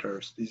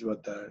operators. These were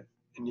the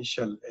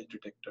initial edge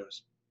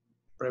detectors.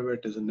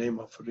 Prewitt is the name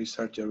of a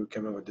researcher who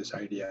came up with this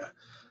idea.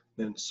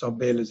 Then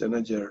Sobel is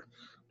another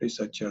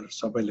researcher,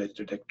 Sobel edge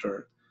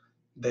detector.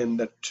 Then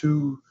the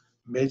two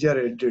major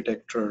edge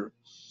detector,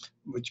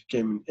 which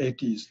came in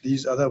 80s.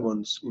 These other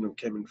ones,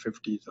 came in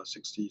 50s or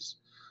 60s.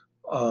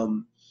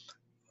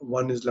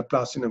 One is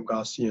Laplacian of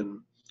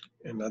Gaussian,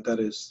 and other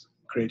is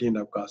gradient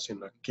of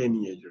Gaussian or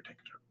Kenny edge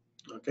detector.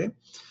 Okay.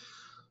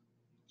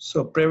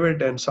 So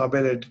Prevet and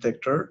Sabel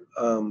detector,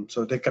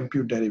 so they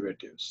compute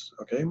derivatives,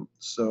 okay?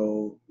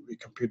 So we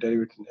compute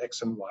derivative in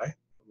X and Y,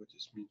 which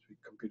means we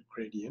compute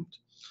gradient,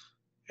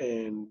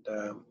 and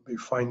we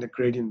find the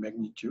gradient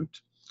magnitude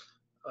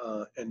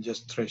and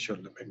just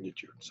threshold the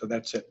magnitude. So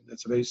that's it.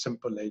 That's a very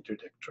simple edge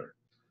detector.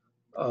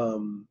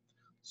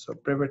 So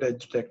Prevet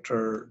edge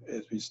detector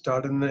is we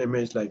start in the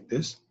image like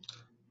this,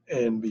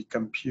 and we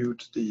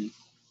compute we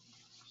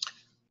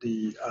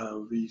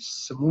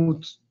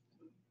smooth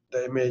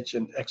the image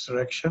in X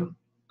direction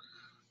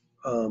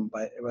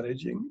by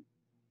averaging,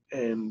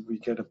 and we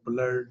get a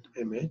blurred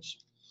image,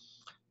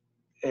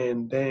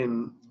 and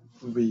then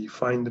we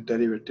find the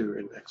derivative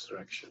in X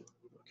direction,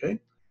 okay?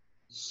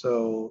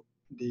 So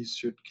these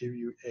should give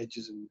you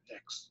edges in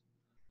X.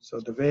 So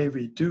the way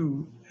we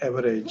do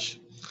average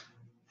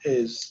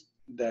is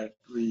that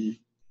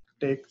we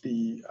take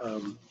the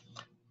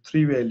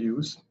three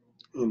values,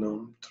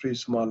 three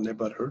small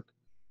neighborhood,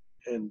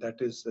 and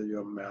that is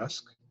your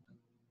mask,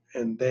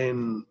 and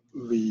then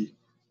we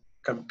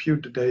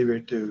compute the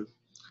derivative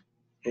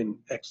in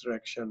X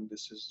direction.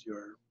 This is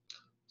your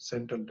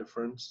central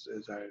difference,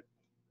 as I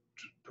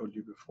told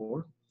you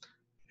before.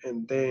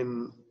 And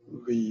then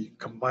we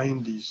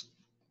combine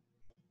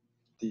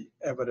the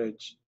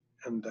average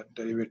and the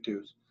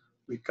derivatives.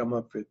 We come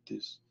up with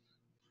this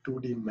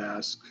 2D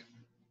mask,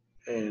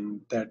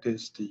 and that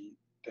is the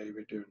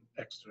derivative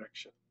in X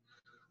direction.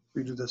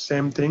 We do the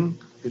same thing.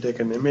 We take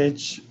an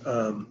image,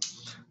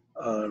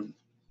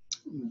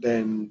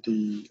 then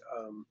the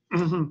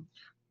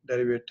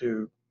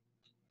derivative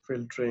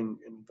filtering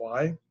in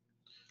Y,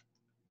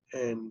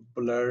 and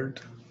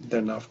blurred,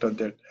 then after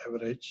that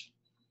average,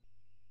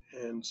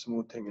 and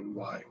smoothing in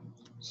Y.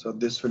 So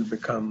this will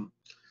become,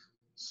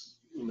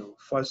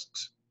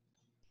 first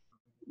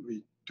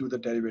we do the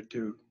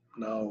derivative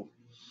now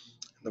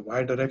in the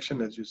Y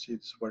direction. As you see,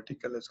 it's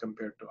vertical as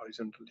compared to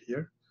horizontal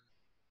here.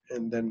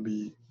 And then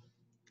we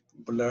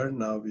blur.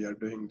 Now we are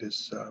doing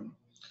this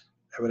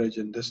average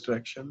in this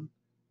direction,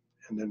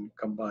 and then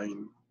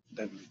combine.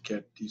 Then we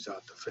get, these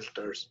are the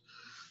filters.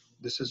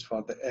 This is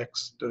for the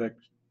X direct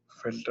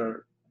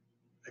filter,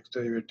 X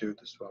derivative.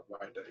 This is for Y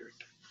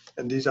derivative.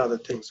 And these are the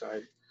things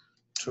I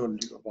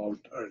told you about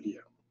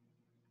earlier.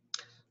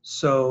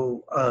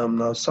 So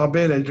now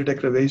Sabel edge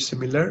detector are very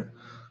similar.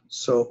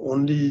 So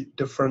only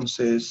difference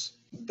is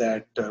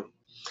that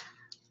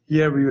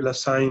here we will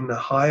assign a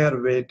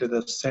higher weight to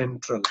the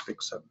central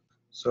pixel.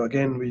 So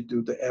again, we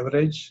do the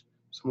average,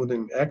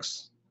 smoothing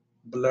X,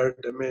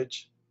 blurred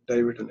image,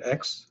 derivative in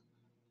X,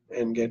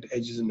 and get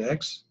edges in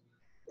X.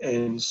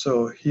 And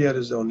so here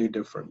is the only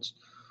difference.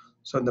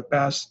 So in the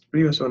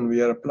previous one,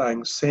 we are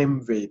applying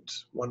same weight,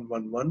 1,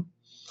 1, 1.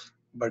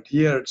 But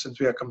here, since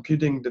we are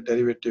computing the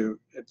derivative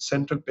at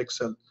central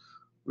pixel,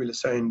 we'll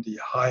assign the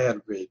higher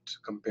weight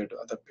compared to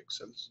other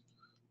pixels.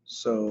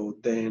 So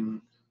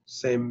then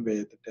same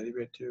way, the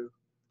derivative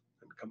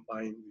and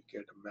combine, we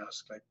get a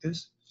mask like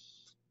this.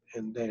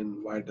 And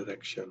then Y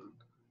direction,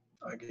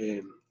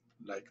 again,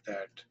 like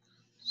that.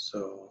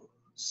 So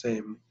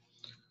same,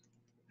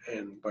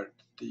 but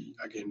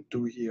again,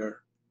 2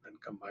 here, and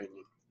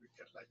combining, we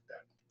get like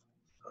that.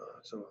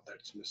 So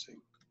that's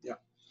missing, yeah.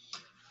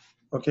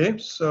 Okay,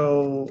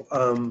 so,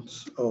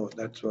 oh,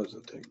 that was the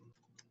thing.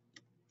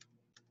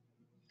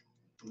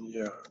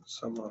 Yeah,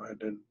 somehow I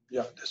didn't,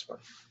 yeah, this one.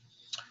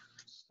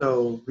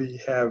 So we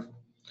have,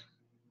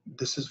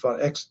 this is for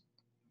X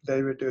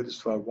derivative, this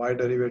is for Y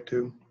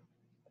derivative.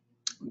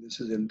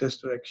 This is in this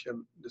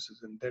direction, this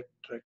is in that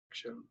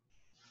direction.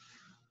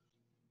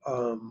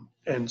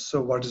 And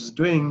so what it's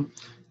doing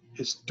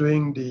is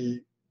doing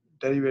the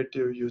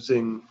derivative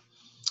using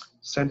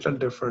central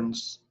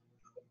difference,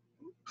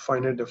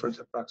 finite difference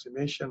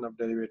approximation of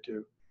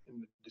derivative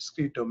in the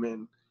discrete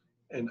domain,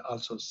 and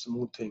also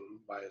smoothing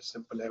by a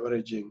simple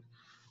averaging.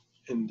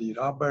 In the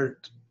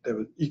Robert, there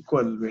was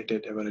equal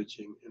weighted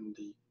averaging. In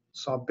the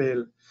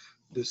Sabel,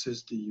 this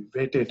is the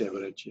weighted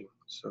averaging.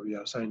 So we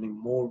are assigning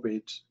more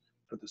weights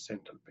to the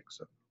central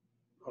pixel.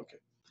 Okay.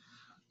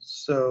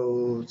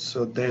 So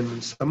then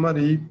in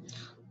summary,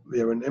 we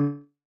have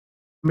an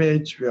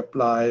image, we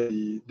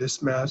apply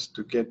this mask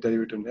to get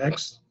derivative in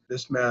X,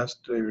 this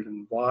mask derivative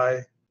in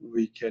Y,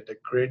 we get a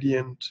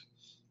gradient,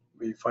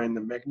 we find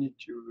the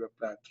magnitude, we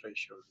apply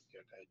threshold, we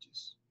get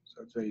edges.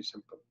 So it's very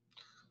simple.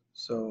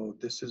 So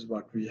this is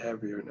what we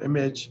have here, an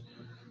image.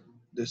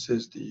 This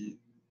is the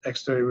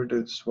X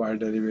derivative, this Y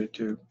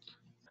derivative,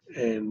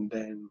 and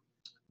then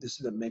this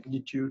is the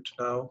magnitude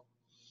now.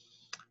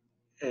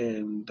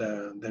 And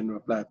then we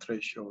apply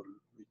threshold,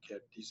 we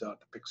get, these are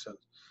the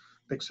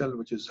pixel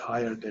which is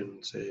higher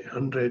than say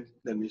 100,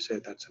 then we say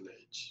that's an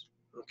edge.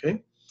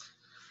 Okay.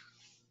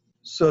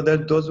 So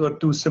those were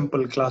two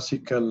simple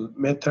classical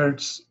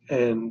methods,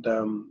 and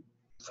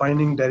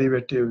finding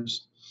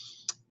derivatives,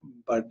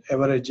 but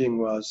averaging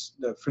was,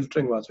 the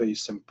filtering was very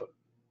simple.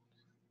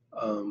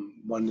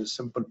 One is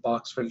simple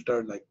box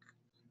filter like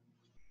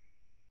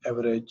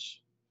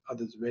average,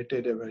 others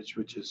weighted average,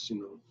 which is,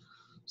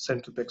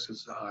 central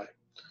pixels high.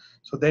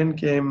 So then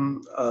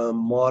came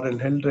Moore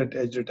and Hildreth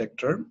edge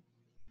detector,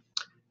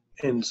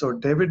 And so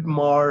David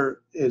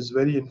Marr is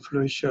very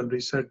influential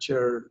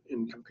researcher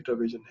in computer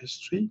vision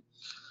history.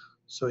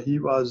 So he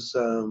was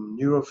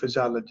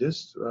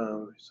neurophysiologist,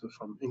 so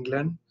from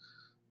England,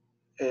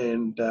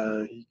 and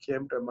he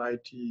came to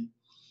MIT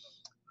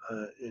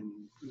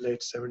in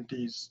late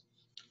 70s,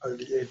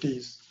 early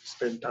 80s,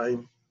 spent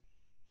time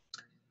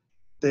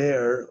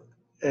there.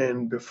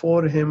 And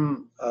before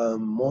him,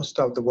 most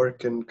of the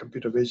work in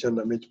computer vision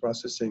image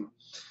processing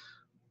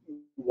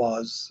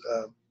was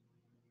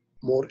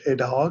more ad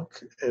hoc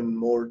and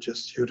more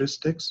just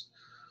heuristics.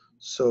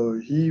 So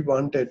he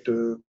wanted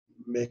to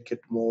make it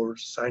more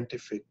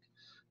scientific,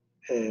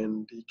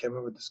 and he came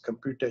up with this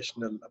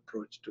computational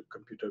approach to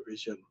computer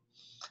vision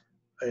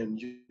and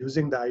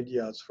using the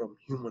ideas from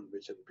human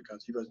vision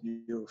because he was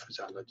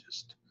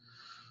neurophysiologist.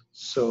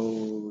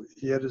 So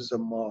here is a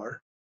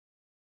Marr,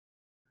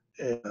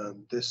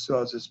 and this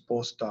was his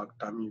postdoc,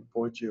 Tommy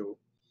Poggio,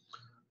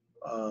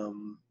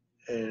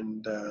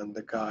 and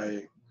the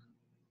guy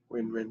who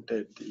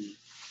invented the,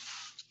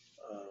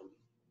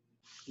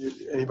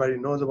 anybody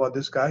knows about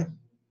this guy?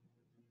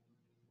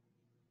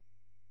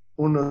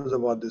 Who knows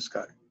about this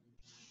guy?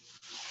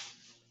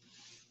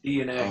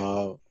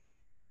 DNA.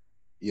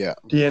 Yeah.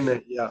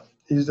 DNA, yeah.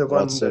 He's the one,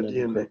 the Watson and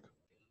DNA. Crick.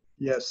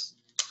 Yes.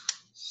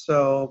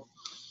 So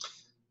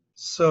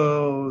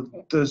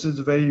this is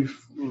a very,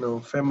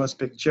 famous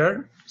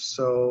picture.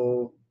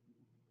 So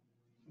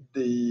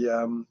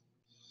the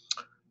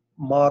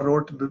Marr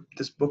wrote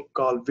this book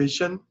called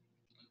Vision.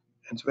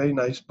 It's a very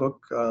nice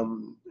book,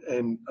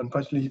 and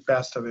unfortunately he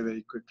passed away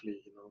very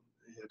quickly.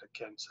 He had a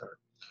cancer.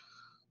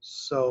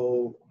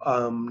 So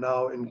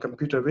now in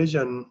computer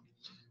vision,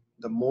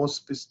 the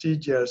most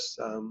prestigious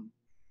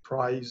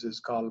prize is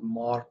called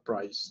Marr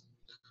Prize,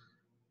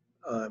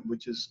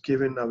 which is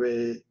given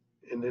away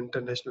in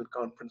International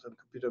Conference on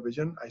Computer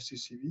Vision,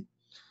 ICCV,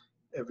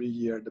 every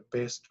year, the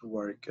best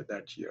work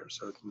that year.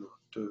 So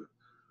to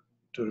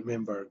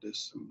remember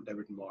this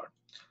David Marr.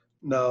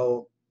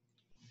 Now,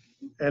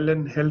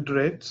 Ellen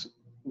Hildreth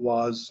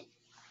was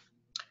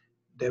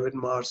David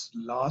Marr's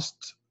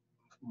last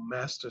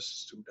master's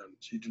student.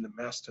 She did a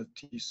master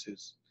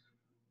thesis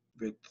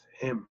with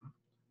him.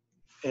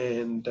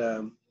 And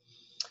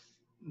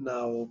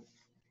now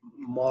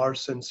Marr,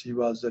 since he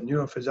was a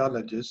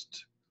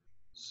neurophysiologist,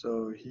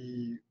 so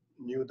he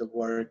knew the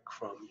work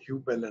from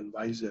Hubel and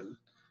Wiesel.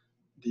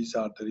 These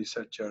are the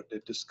researchers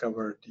that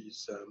discovered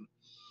these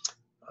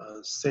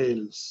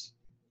cells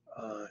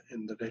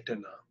in the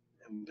retina,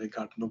 and they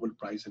got Nobel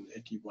Prize in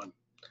 '81.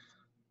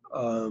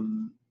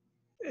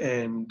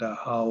 And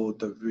how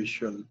the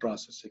visual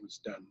processing is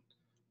done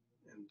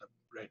in the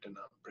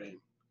retina brain.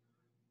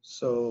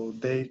 So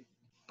they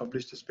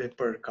published this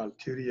paper called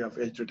Theory of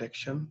Edge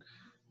Detection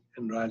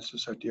in Royal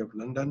Society of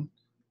London.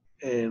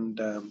 And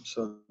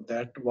so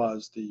that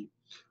was the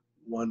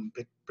one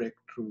big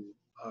breakthrough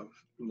of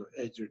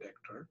edge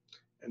detector.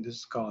 And this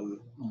is called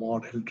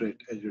Marr-Hildreth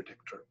edge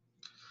detector.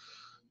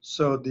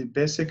 So the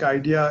basic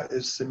idea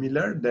is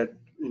similar, that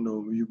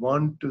we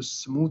want to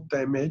smooth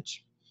the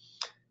image,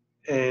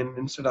 and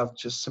instead of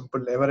just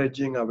simple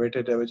averaging or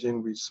weighted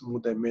averaging, we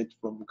smooth the image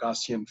from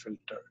Gaussian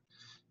filter.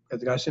 The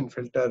Gaussian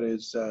filter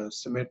is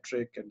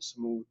symmetric and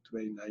smooth,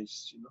 very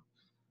nice,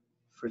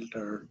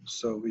 filter.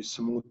 So we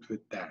smooth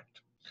with that.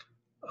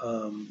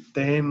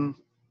 Then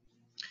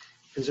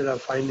instead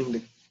of finding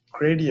the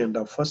gradient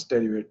of first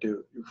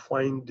derivative, you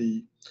find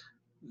the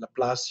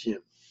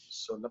Laplacian.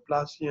 So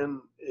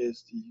Laplacian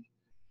is the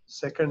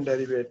second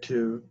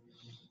derivative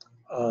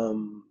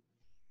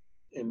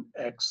in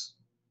x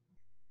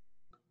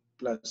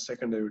plus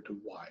second derivative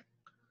y.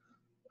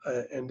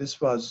 And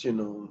this was,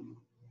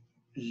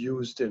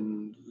 used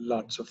in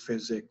lots of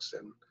physics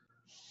and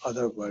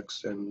other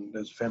works, and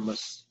there's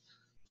famous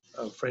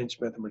French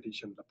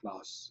mathematician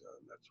Laplace,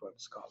 that's what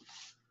it's called.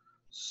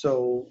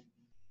 So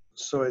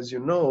as you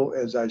know,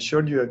 as I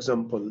showed you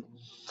example,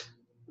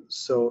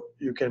 so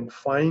you can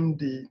find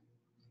the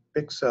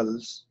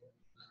pixels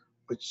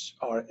which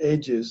are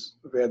edges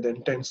where the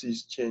intensity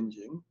is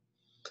changing,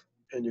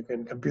 and you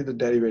can compute the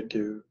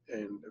derivative,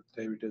 and if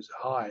the derivative is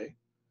high,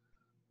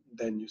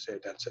 then you say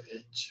that's an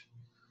edge.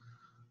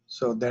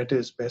 So that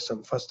is based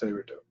on first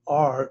derivative.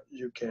 Or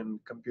you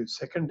can compute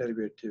second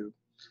derivative.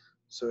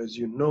 So as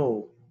you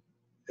know,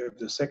 if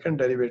the second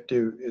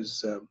derivative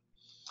is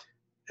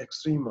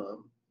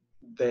extrema,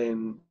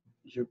 then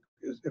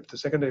if the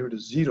second derivative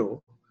is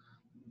 0,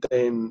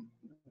 then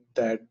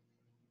that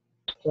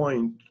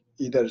point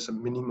either is a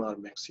minima or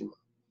maxima.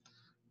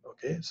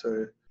 Okay,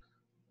 so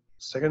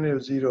second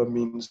derivative 0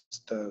 means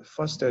the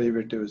first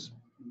derivative is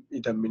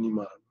either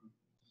minima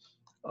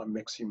or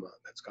maxima.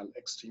 That's called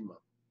extrema.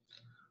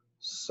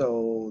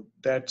 So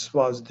that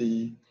was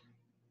the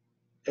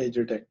edge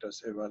detector.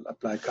 So we'll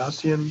apply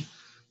Gaussian,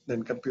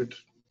 then compute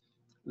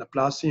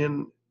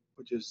Laplacian,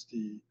 which is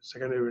the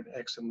second derivative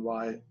x and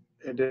y,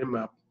 add them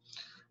up,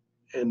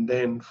 and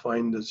then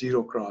find the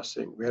zero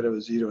crossing. Wherever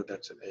 0,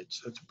 that's an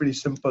edge. So it's pretty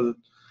simple.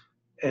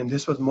 And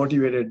this was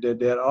motivated that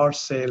there are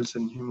cells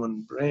in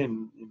human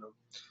brain,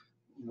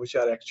 which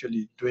are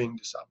actually doing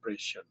this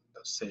operation,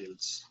 the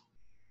cells.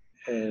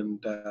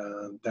 and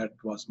that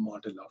was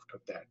modeled after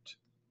that.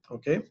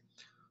 Okay,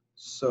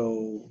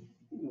 so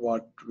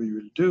what we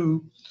will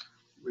do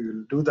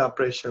the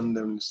operation,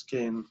 then we'll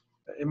scan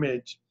the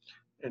image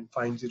and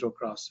find zero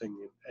crossing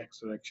in X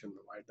direction,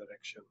 Y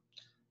direction,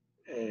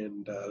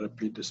 and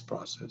repeat this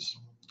process.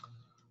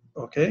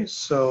 Okay,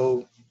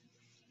 so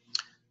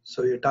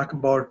you're talking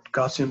about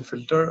Gaussian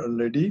filter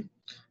already,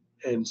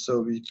 and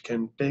so we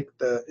can take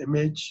the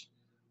image,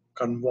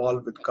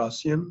 convolve with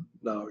Gaussian.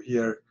 Now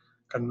here,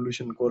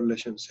 convolution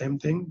correlation, same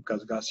thing,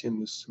 because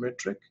Gaussian is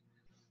symmetric.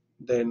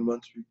 Then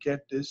once we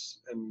get this,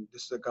 and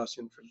this is a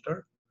Gaussian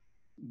filter,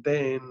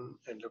 then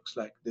it looks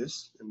like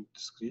this in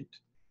discrete.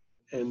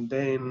 And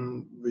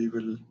then we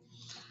will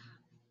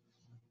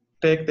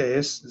take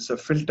this is a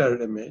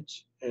filtered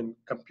image, and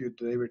compute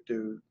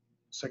derivative,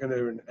 second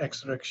derivative in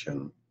X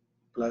direction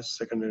plus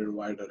second derivative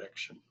Y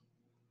direction.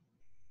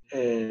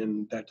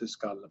 And that is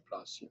called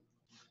Laplacian.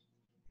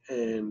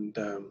 And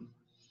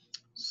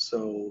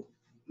so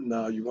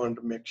now you want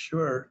to make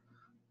sure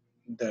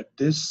that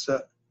this,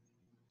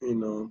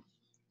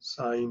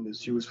 sign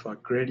is used for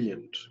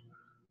gradient,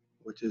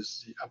 which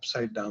is the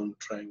upside down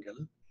triangle.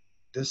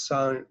 This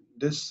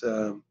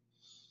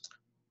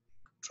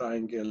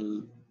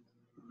triangle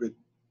with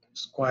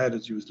square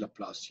is used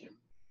Laplacian.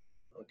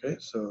 Okay,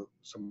 so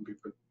some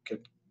people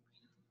get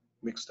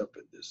mixed up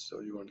with this,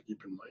 so you want to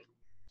keep in mind.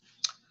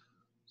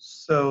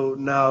 So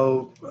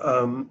now,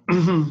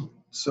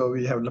 so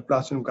we have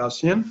Laplacian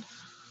Gaussian.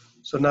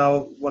 So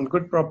now one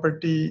good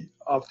property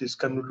of this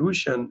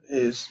convolution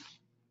is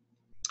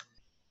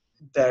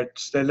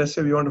that, let's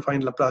say we want to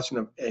find Laplacian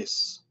of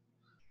S.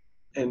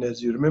 And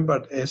as you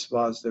remember, S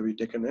was that we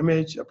take an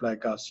image, apply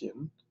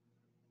Gaussian,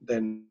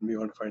 then we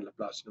want to find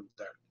Laplacian of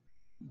that.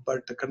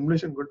 But the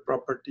convolution good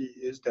property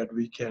is that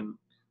we can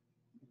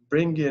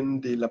bring in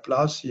the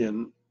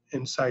Laplacian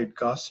inside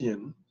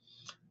Gaussian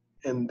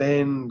and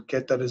then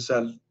get the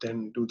result,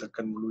 then do the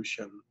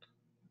convolution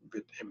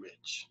with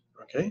image.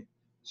 Okay,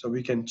 so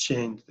we can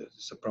change this.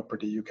 It's a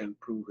property, you can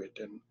prove it,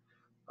 and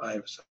I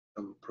have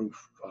some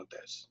proof for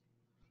this.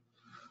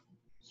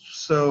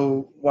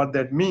 So what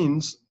that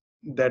means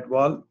that,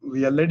 well,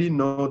 we already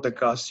know the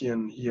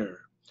Gaussian here,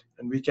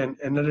 and we can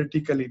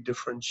analytically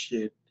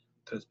differentiate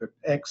with respect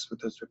to X,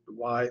 with respect to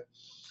Y.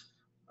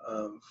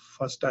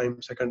 First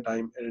time, second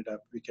time added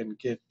up, we can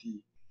get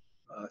the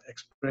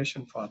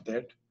expression for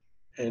that.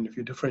 And if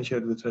you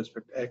differentiate with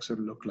respect to X, it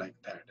will look like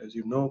that. As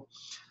you know,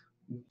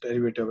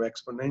 derivative of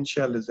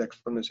exponential is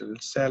exponential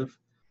itself.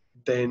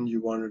 Then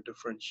you want to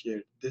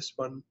differentiate this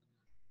one,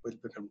 will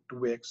become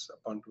 2x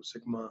upon 2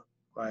 sigma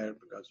squared,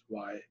 because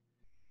y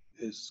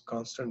is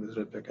constant with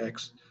respect to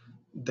x.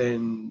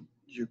 Then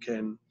you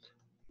can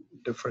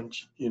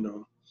differentiate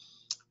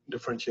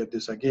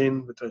this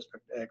again with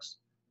respect to x,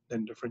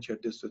 then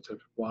differentiate this with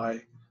respect to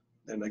y,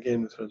 then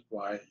again with respect to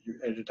y. You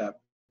add it up,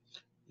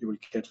 you will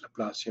get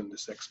Laplacian,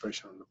 this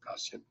expression of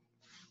Laplacian.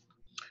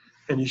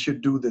 And you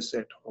should do this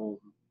at home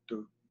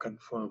to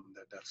confirm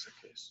that that's the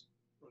case.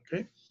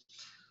 Okay.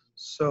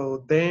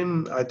 So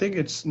then I think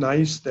it's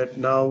nice that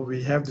now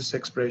we have this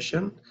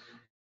expression,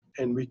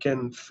 and we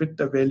can fix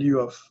the value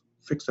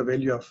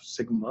of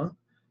sigma,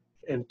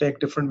 and take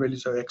different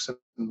values of x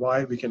and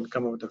y. We can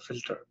come up with a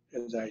filter.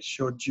 As I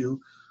showed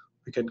you,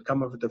 we can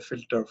come up with a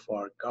filter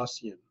for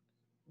Gaussian,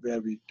 where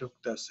we took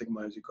the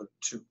sigma is equal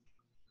to 2.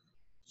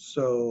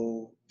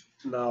 So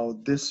now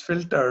this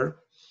filter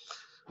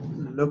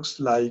looks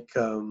like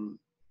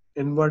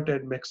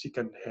inverted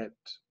Mexican hat.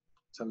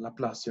 It's a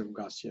Laplacian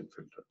Gaussian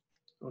filter.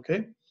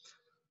 Okay.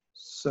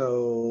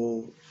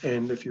 So,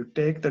 and if you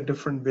take the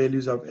different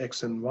values of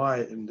x and y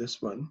in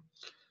this one,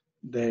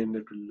 then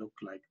it will look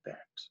like that.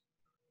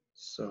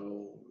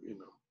 So,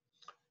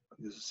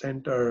 this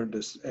center,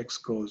 this x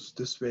goes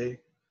this way,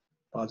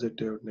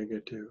 positive,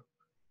 negative,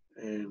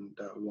 and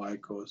y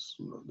goes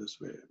this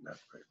way and that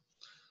way.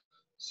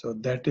 So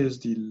that is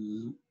the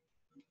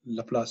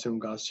Laplacian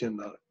Gaussian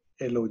or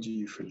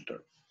LOG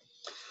filter.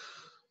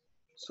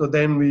 So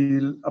then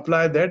we'll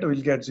apply that, we'll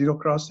get zero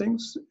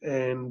crossings,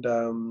 and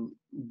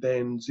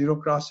then zero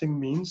crossing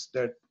means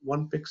that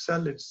one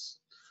pixel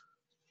is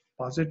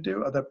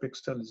positive, other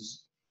pixel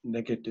is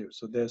negative.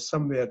 So there's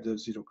somewhere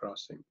there's zero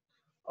crossing.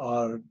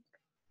 Or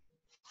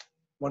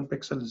one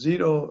pixel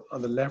 0,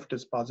 on the left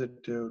is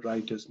positive,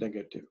 right is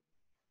negative.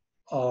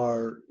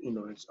 Or,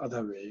 it's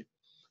other way.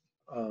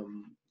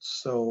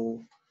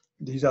 So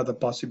these are the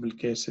possible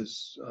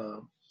cases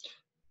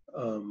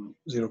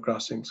zero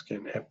crossings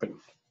can happen.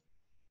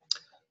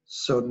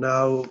 So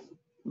now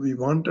we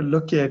want to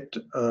look at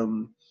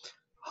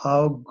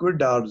how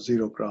good are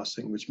zero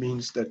crossing, which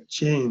means that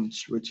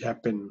change which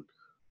happen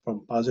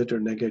from positive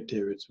to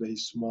negative, it's very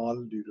small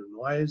due to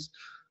noise,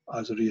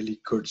 is really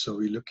good. So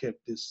we look at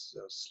this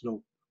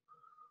slope,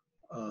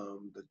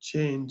 the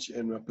change,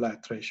 and we apply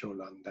threshold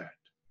on that.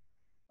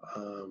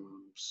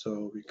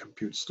 So we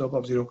compute slope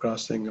of zero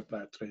crossing,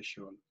 apply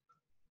threshold,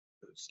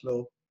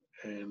 slope,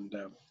 and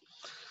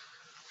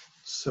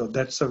so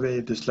that's the way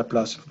this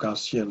Laplacian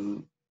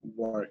Gaussian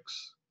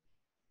works.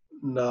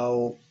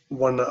 Now,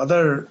 one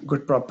other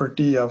good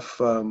property of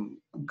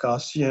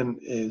Gaussian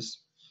is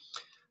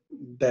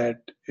that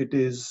it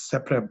is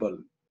separable.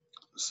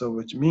 So,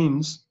 which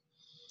means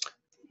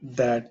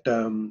that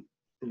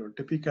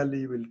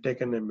typically we'll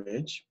take an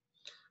image,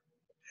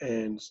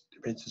 and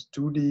image is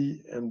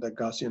 2D, and the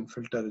Gaussian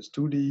filter is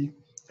 2D,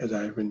 as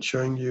I have been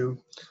showing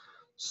you.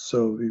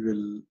 So we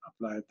will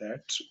apply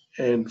that,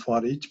 and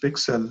for each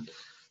pixel,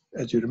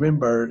 as you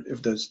remember,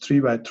 if there's 3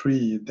 by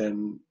 3,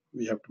 then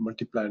we have to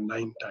multiply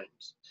 9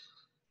 times.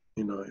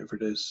 If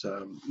it is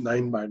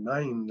 9 by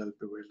 9, then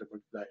we'll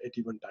multiply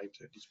 81 times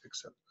at each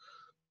pixel.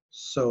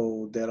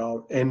 So there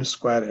are n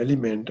square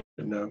element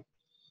in a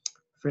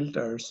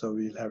filter, so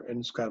we'll have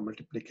n square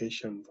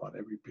multiplication for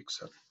every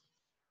pixel.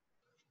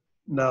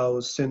 Now,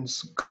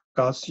 since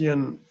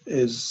Gaussian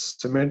is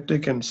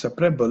symmetric and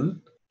separable,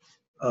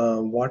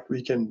 what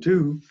we can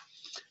do,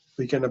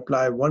 we can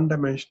apply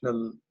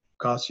one-dimensional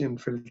Gaussian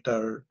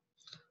filter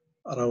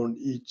around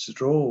each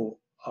row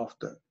of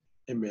the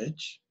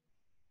image,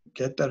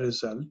 get the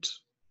result,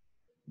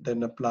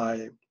 then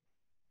apply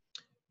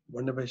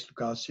one-dimensional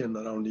Gaussian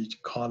around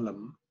each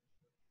column,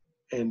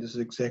 and this is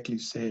exactly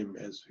same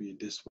as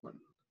this one.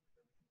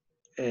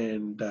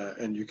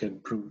 And you can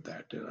prove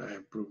that, and I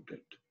have proved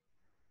it.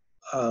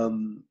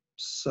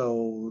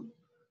 So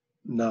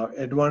now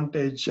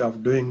advantage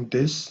of doing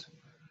this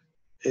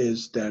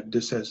is that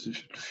this has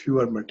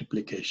fewer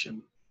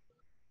multiplication.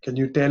 Can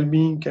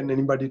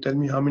anybody tell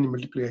me how many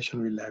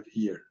multiplication we'll have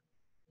here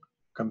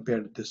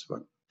compared to this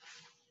one?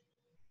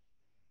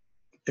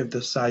 If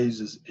the size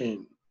is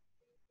n.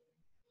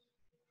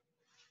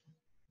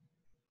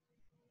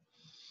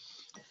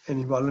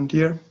 Any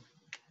volunteer?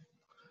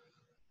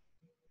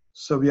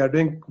 So we are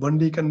doing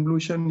 1D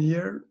convolution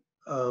here.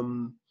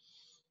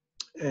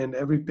 And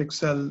every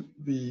pixel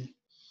we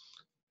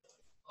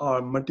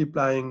are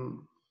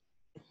multiplying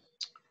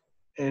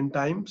n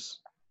times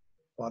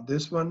for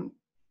this one.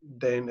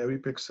 Then every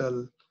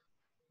pixel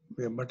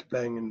we are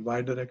multiplying in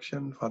y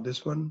direction for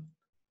this one.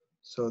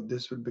 So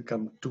this will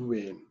become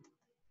 2n.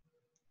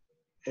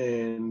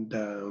 And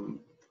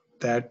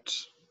that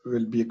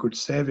will be a good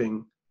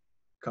saving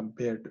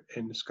compared to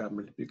n square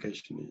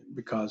multiplication,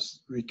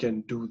 because we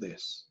can do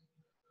this.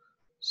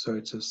 So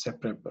it's a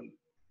separable,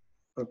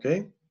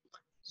 okay?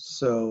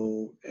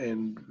 So,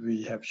 and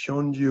we have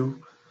shown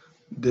you,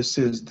 this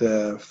is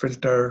the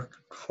filter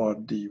for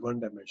the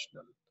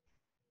one-dimensional.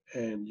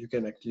 And you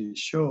can actually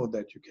show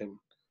that you can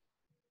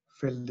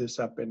fill this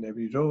up in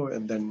every row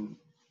and then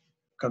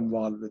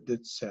convolve with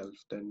itself,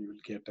 then you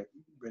will get a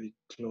very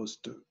close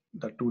to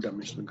the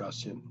two-dimensional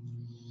Gaussian.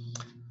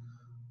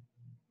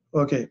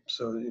 Okay,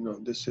 so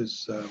this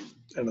is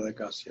another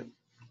Gaussian.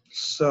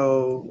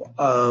 So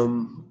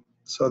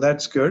so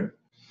that's good.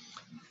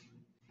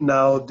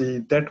 Now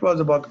that was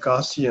about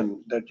Gaussian,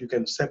 that you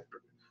can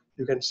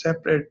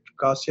separate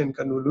Gaussian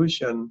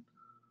convolution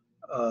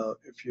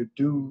if you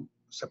do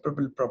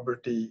separable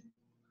property.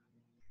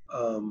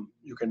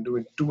 You can do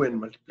it 2n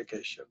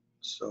multiplication.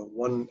 So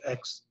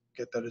 1x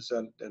get the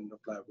result, then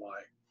apply y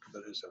to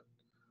the result,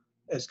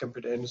 as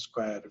compared to n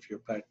square if you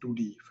apply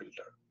 2D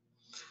filter.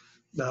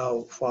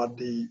 Now for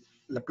the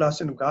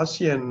Laplacian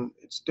Gaussian,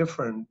 it's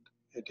different.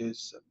 It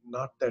is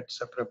not that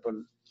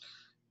separable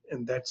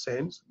in that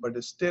sense, but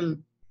it's still,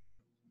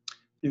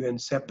 you can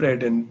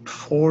separate in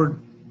 4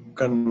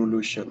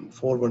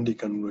 1D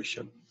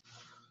convolution.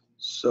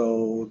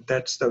 So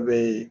that's the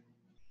way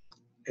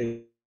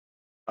it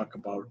talk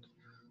about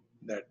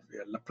that we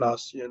are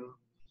Laplacian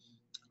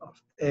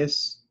of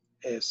S.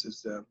 S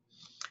is the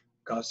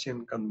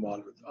Gaussian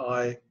convolved with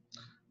I.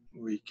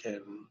 We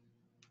can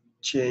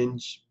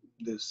change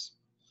this.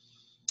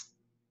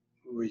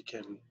 We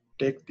can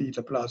take the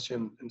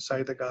Laplacian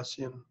inside the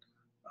Gaussian.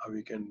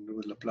 We can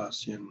do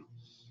Laplacian.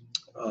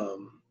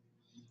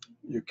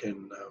 You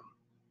can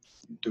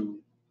do,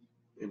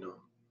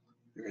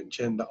 you can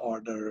change the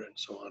order and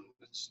so on.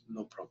 It's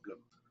no problem.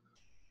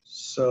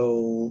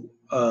 So,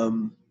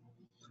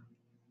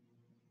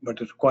 but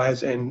it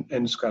requires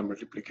n square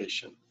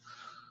multiplication.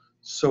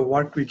 So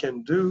what we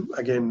can do,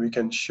 again, we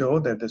can show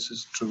that this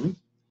is true.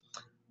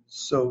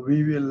 So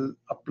we will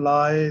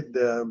apply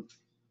the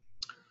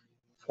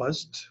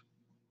first,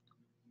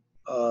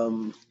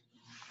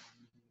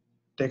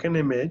 take an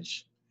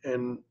image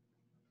and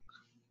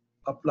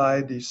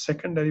apply the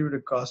second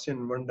derivative Gaussian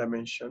in one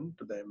dimension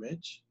to the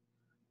image,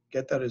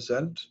 get the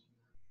result,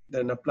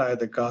 then apply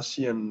the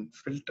Gaussian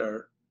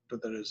filter to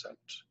the result.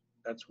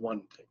 That's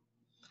one thing.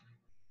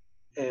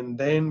 And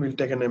then we'll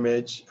take an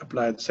image,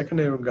 apply the second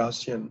derivative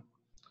Gaussian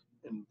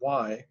in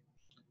y,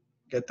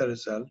 get the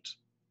result,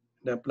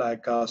 and apply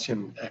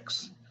Gaussian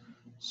x.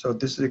 So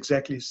this is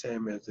exactly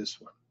same as this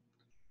one.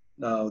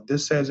 Now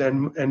this has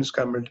n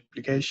square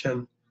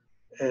multiplication,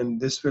 and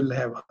this will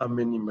have how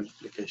many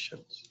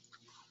multiplications?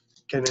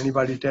 Can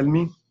anybody tell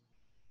me?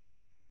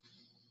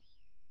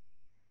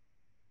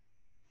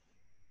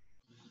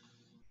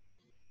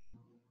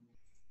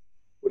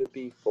 Would it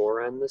be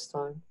 4n this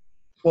time?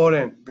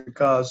 4n,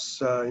 because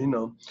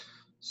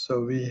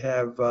so we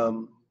have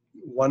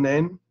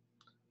 1n,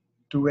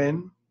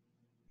 2n,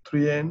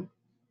 3n,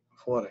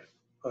 4n.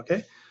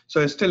 Okay,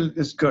 so it's still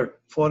is good.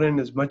 4n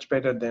is much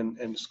better than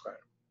n square,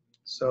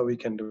 so we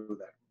can do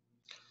that.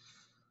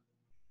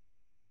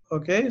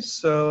 Okay,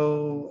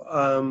 so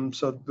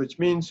which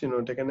means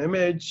take an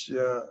image,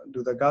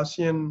 do the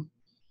Gaussian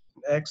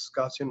x,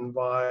 Gaussian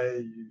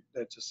y.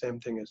 That's the same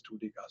thing as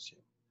 2D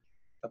Gaussian.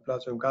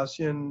 Laplace of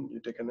Gaussian, you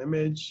take an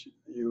image,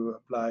 you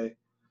apply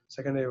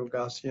second derivative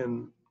of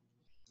Gaussian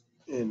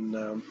in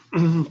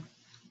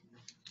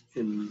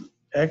in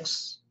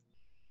x,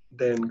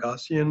 then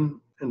Gaussian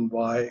in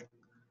y,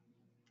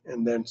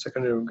 and then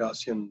second derivative of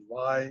Gaussian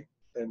y,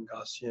 then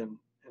Gaussian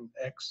in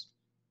x,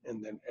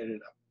 and then add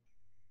it up.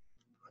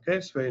 Okay,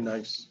 it's very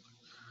nice.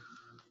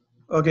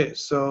 Okay,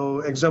 so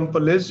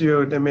example is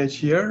your image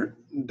here,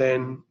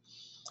 then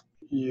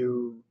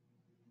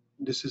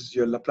this is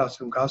your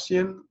Laplacian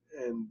Gaussian,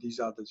 and these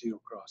are the zero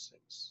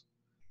crossings.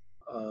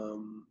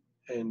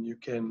 And you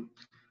can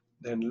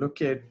then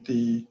look at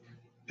the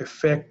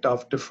effect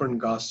of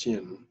different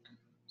Gaussian.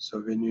 So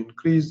when you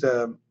increase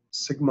the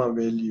sigma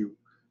value,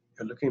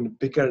 you're looking at a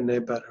bigger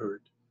neighborhood.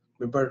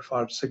 Remember,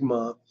 for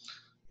sigma,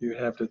 you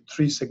have the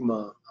 3 sigma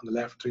on the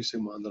left, 3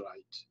 sigma on the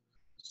right.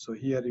 So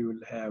here you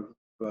will have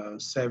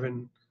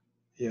 7.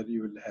 Here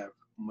you will have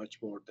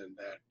much more than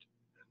that,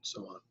 and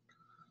so on.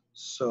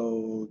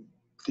 So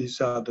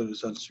these are the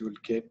results you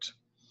will get.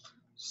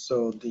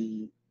 So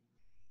the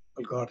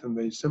algorithm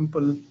very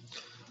simple.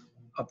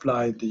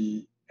 Apply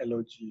the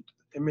LOG to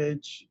the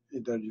image,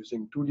 either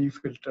using 2D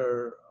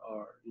filter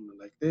or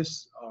like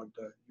this, or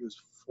use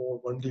 4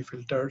 1D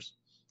filters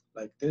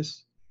like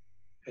this,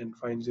 and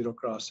find zero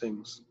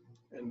crossings,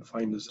 and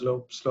find the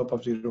slope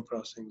of zero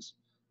crossings,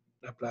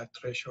 and apply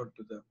threshold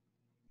to the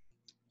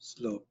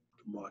slope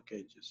to mark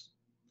edges.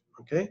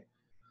 Okay,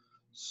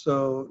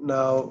 so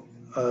now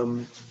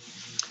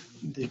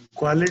the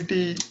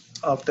quality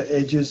of the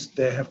edges,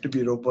 they have to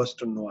be robust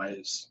to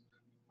noise,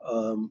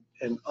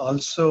 and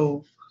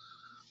also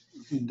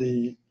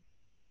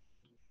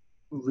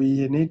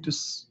we need to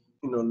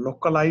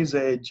localize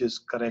the edges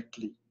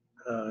correctly.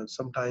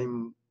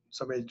 Sometimes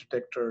some edge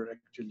detector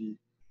actually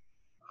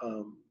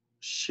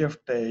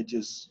shift the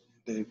edges.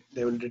 They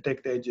will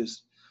detect the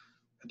edges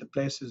at the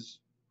places,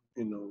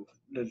 a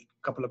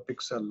couple of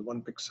pixel,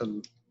 1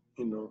 pixel,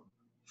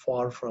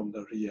 far from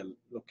the real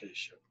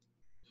location.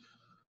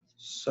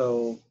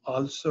 So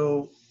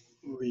also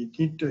we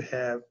need to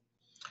have,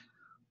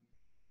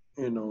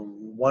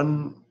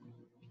 one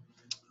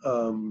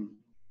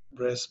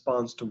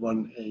response to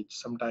one edge.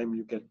 Sometimes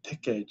you get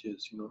thick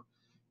edges, you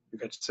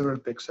get several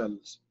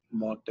pixels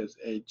marked as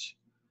edge,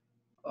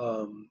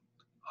 or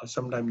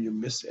sometimes you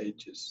miss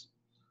edges.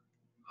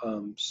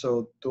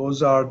 So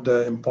those are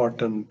the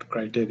important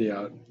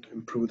criteria to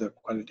improve the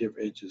quality of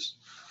edges.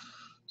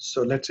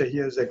 So let's say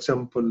here's an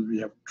example. We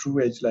have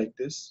true edge like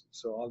this.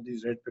 So all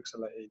these red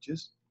pixel are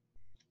edges.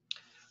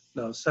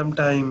 Now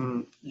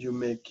sometime you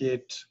may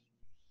get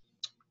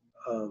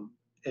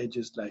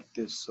edges like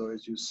this. So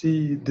as you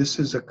see, this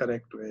is a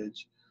correct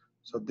edge.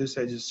 So this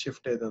edge is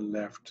shifted on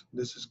left.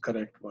 This is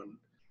correct one.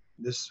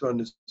 This one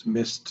is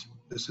missed.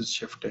 This is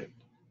shifted.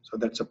 So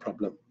that's a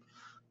problem.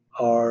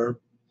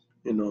 Or,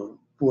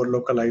 poor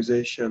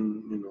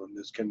localization,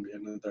 this can be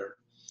another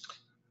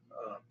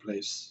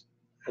place,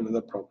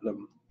 another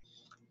problem.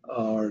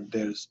 Or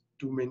there's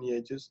too many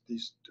edges.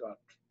 These are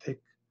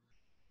thick.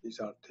 These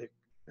are thick.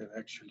 It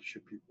actually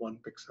should be 1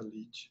 pixel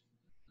each.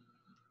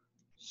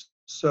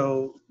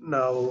 So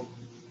now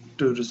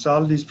to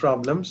resolve these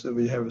problems,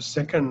 we have a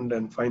second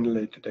and final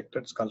edge detector.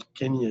 It's called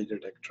Kenny edge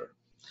detector.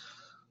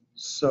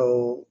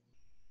 So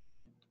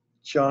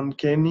John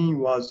Kenny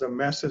was a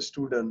master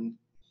student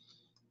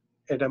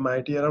at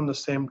MIT around the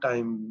same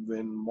time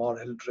when Mar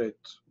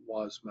Hildreth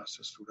was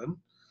master student.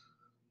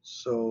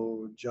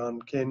 So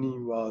John Kenny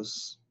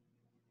was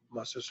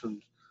master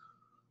student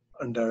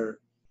under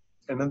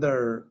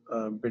another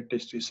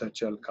British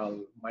researcher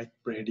called Mike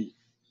Brady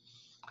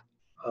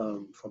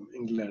from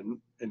England,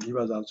 and he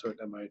was also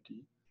at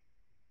MIT.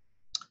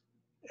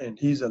 And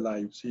he's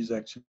alive. So he's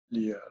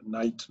actually a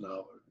knight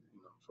now,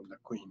 from the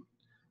Queen.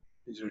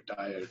 He's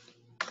retired.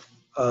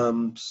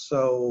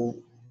 So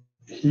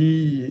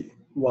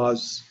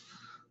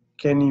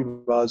Kenny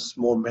was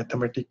more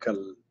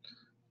mathematical,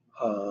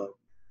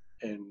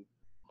 and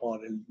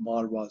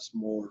Mar was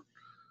more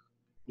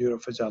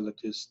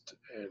neurophysiologist,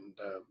 and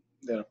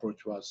their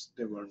approach was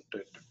they wanted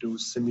to do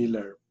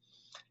similar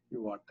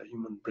to what the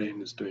human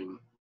brain is doing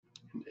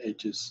in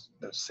edges,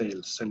 the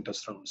cells, center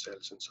surround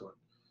cells, and so on.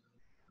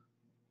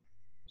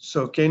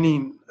 So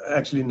Kenny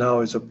actually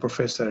now is a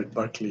professor at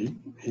Berkeley.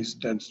 He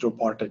studies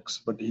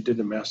robotics, but he did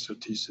a master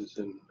thesis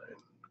in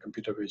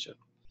computer vision.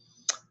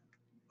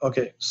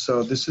 Okay,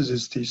 so this is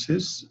his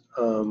thesis.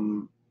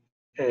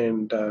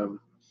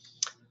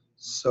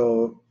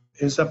 So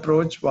his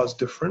approach was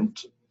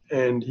different.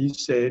 And he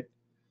said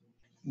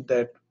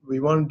that we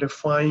want to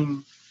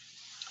define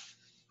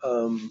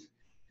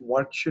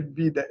what should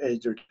be the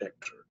edge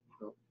detector.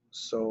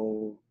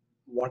 So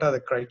what are the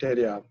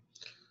criteria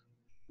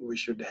we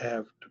should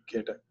have to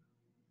get a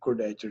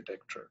good edge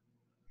detector?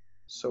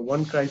 So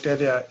one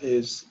criteria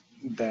is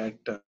that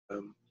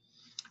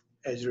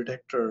edge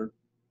detector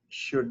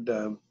should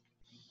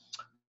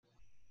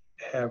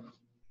have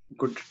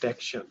good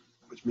detection,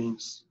 which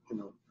means,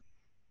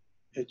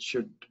 it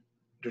should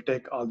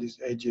detect all these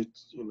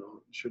edges,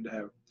 should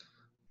have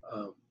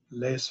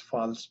less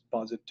false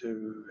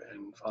positive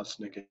and false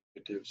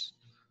negatives.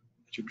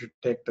 It should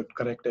detect the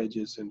correct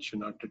edges and should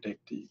not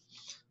detect the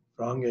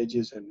wrong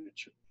edges, and it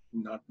should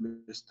not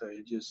miss the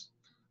edges.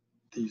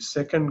 The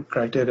second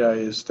criteria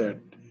is that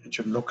it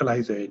should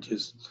localize the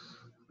edges.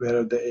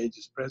 Wherever the edge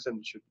is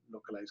present, it should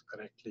localize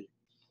correctly.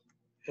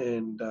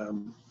 And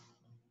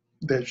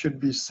there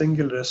should be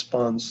single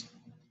response.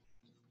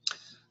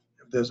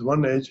 If there's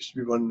one edge, it should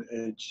be one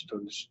edge. So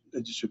the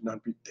edges should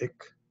not be thick.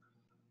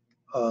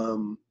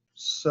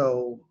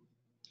 So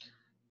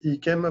he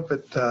came up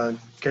with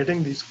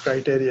getting these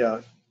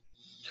criteria.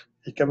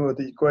 He came up with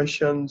the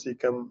equations. He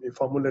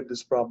formulated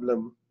this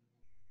problem.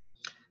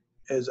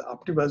 As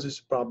optimized this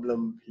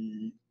problem,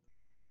 he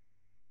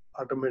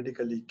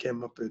automatically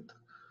came up with,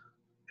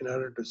 in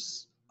order to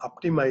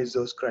optimize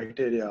those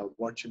criteria,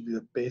 what should be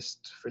the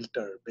best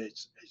filter,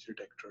 best edge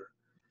detector.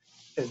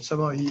 And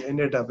somehow he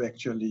ended up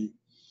actually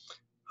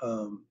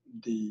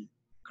the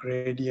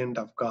gradient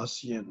of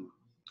Gaussian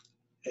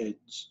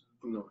edge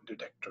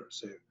detector.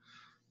 So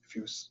if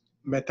you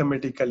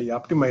mathematically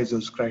optimize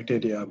those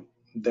criteria,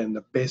 then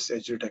the best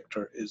edge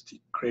detector is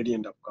the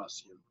gradient of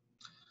Gaussian.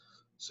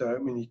 So I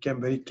mean, he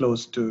came very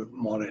close to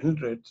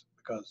Moore-Hildreth,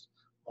 because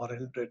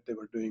Moore-Hildreth, they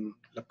were doing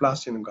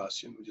Laplacian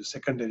Gaussian, which is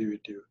second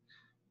derivative,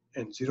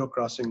 and zero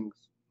crossing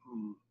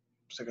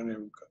secondary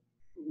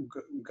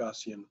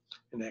Gaussian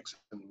in x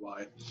and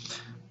y.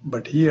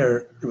 But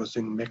here it was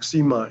doing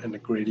maxima and a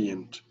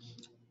gradient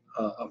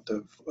of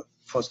the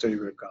first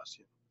derivative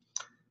Gaussian.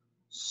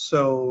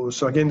 So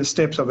again, the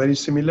steps are very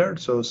similar.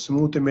 So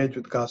smooth image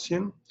with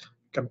Gaussian,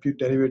 compute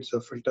derivatives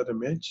of filter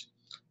image,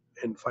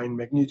 and find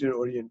magnitude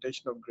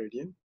orientation of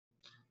gradient,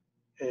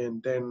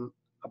 and then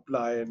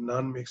apply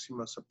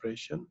non-maxima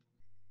suppression,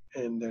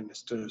 and then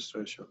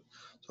restoration.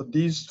 So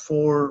these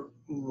four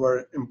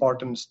were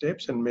important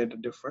steps and made a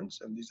difference,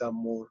 and these are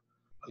more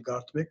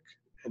algorithmic,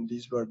 and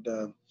these were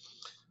the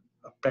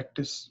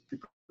practice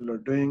people are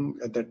doing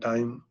at that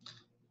time.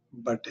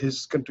 But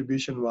his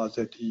contribution was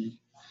that he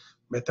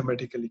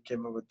mathematically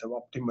came up with the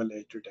optimal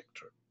edge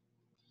detector.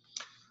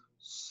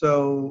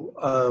 So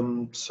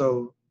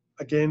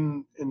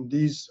again, in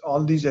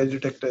all these edge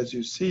detectors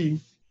you see,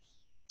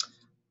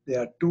 there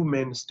are two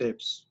main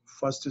steps.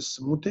 First is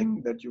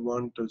smoothing, that you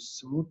want to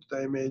smooth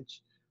the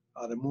image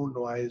or remove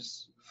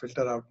noise,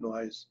 filter out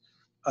noise.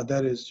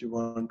 Other is you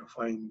want to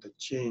find the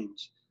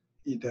change,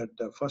 either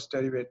the first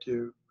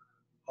derivative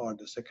or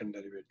the second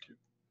derivative.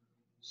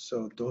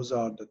 So those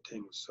are the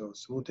things. So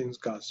smoothing is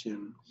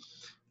Gaussian,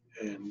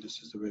 and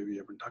this is the way we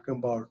have been talking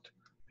about.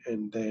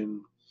 And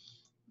then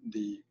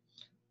the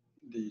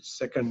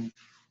second,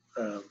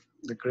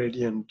 the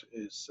gradient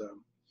is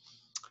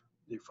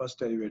the first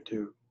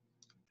derivative,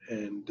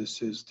 and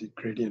this is the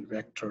gradient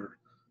vector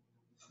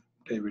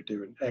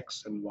derivative in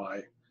x and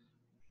y.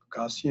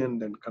 Gaussian,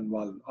 then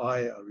convolve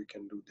I, or we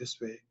can do this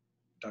way.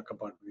 Talk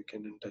about, we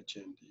can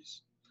interchange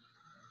these.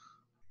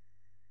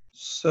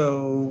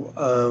 So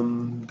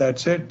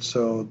that's it.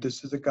 So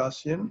this is the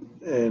Gaussian,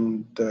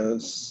 and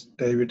the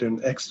derivative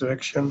in x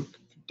direction.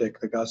 If you take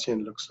the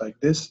Gaussian, looks like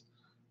this.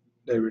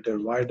 Derivative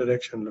in y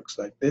direction looks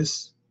like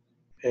this,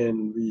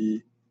 and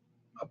we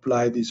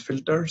apply these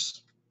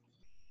filters.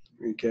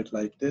 We get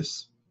like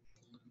this,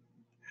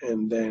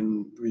 and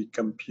then we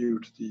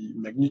compute the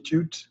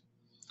magnitude.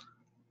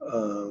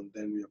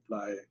 Then we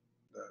apply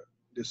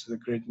this is the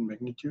gradient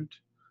magnitude,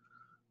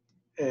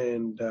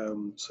 and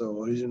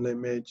so original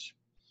image.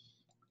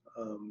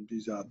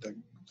 These are the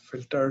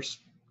filters,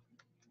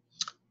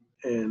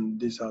 and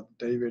these are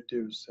the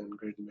derivatives and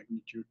gradient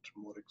magnitude.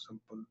 More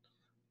example,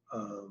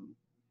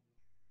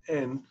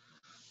 and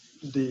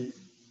the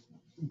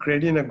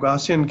gradient of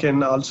Gaussian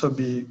can also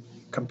be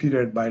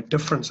computed by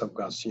difference of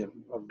Gaussian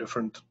of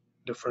different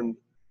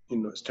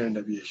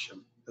standard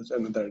deviation. That's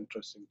another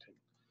interesting thing.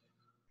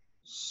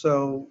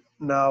 So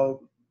now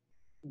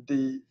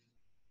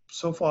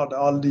so far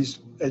all these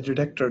edge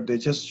detector, they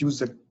just use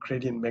the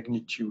gradient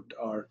magnitude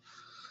or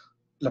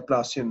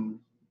Laplacian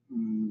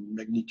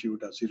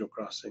magnitude or zero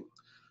crossing.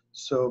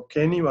 So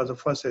Kenny was the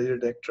first edge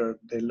detector.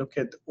 They look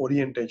at the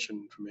orientation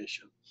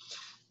information.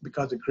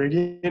 Because the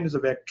gradient is a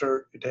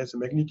vector, it has a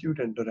magnitude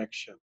and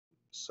direction.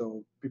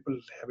 So people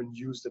haven't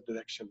used the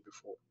direction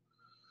before.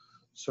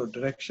 So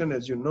direction,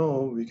 as you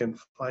know, we can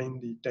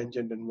find the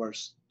tangent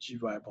inverse gy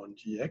upon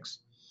gx.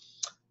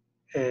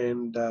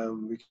 And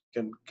we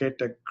can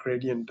get a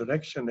gradient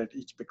direction at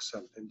each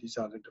pixel. And these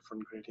are the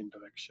different gradient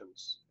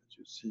directions that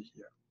you see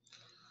here.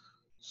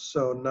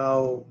 So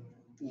now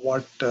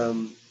what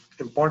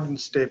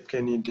important step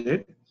Kenny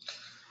did,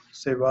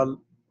 say,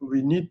 well,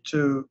 we need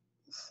to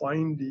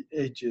find the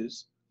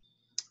edges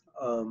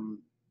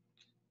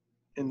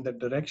in the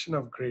direction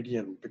of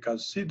gradient,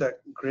 because see, the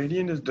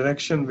gradient is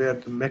direction where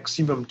the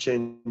maximum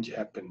change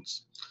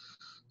happens.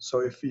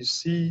 So if we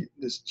see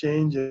this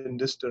change in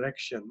this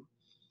direction,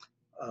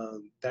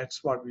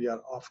 that's what we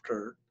are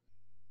after,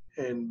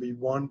 and we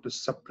want to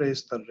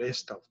suppress the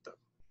rest of them.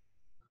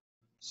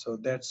 So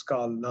that's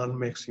called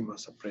non-maxima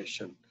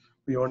suppression.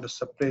 We want to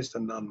suppress the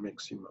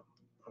non-maxima,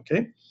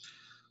 okay?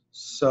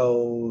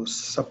 So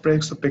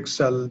suppress the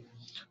pixel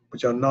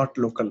which are not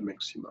local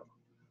maxima.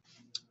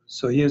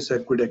 So here's a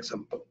good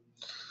example.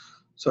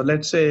 So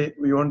let's say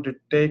we want to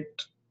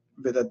detect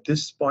whether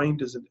this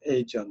point is an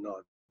edge or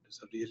not, is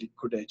a really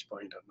good edge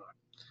point or not.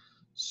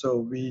 So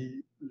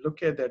we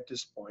look at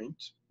this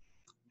point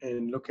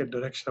and look at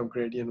direction of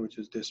gradient, which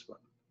is this one.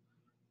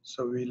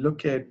 So we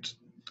look at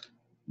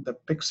the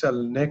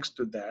pixel next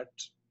to that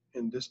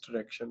in this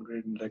direction,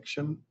 gradient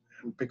direction,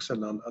 and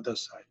pixel on other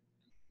side.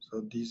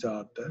 So these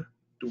are the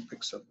two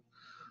pixels.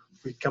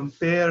 We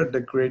compare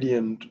the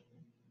gradient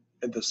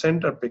at the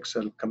center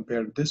pixel,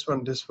 compare this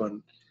one,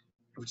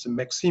 if it's a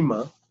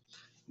maxima,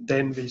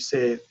 then we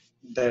say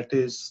that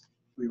is,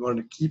 we want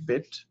to keep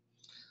it.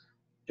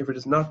 If it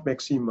is not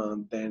maxima,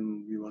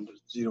 then we want to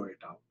zero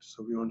it out.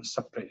 So we want to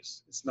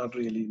suppress. It's not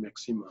really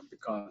maxima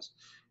because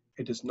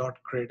it is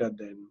not greater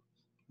than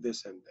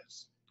this and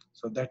this.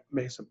 So that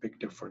makes a big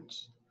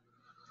difference.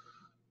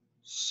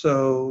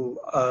 So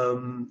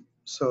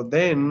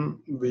then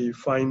we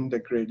find the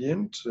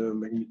gradient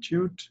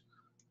magnitude,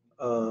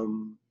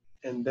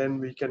 and then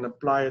we can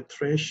apply a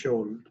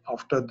threshold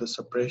after the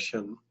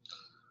suppression.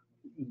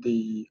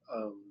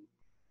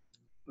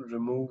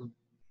 Remove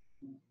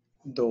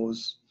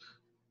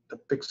the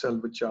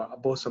pixel which are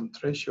above some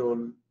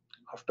threshold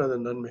after the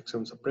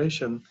non-maximum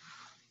suppression.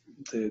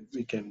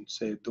 We can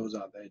say those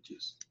are the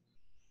edges.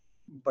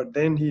 But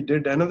then he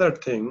did another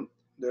thing.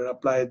 They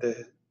apply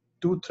the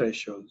two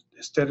thresholds,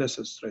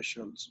 hysteresis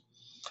thresholds.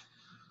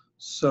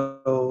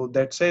 So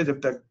that says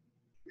if the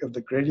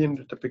gradient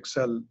of the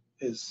pixel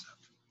is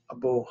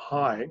above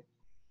high,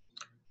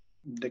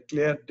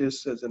 declare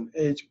this as an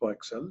edge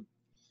pixel,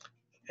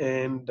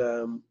 and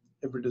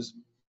if it is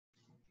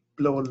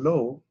below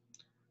low,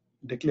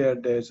 declare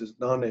this as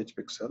non-edge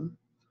pixel.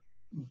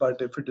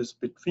 But if it is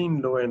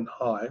between low and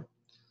high,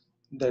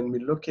 then we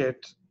look at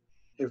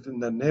if in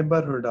the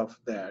neighborhood of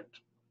that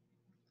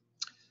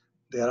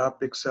there are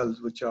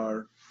pixels which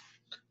are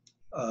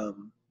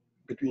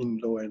between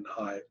low and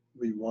high,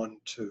 we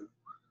want to,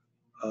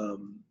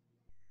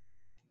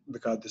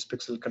 because this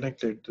pixel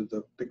connected to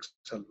the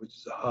pixel which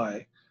is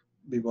high,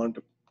 we want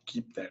to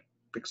keep that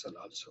pixel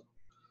also.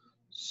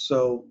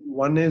 So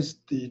one is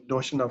the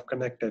notion of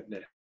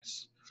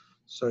connectedness.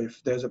 So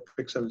if there's a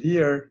pixel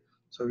here,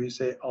 so we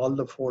say all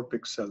the 4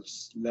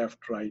 pixels,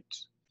 left, right,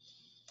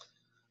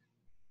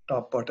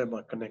 top, bottom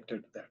are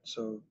connected to that.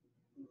 So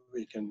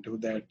we can do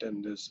that,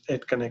 and there's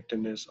 8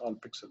 connectedness, all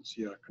pixels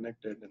here are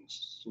connected, and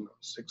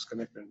 6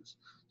 connectedness.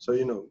 So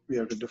we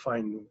have to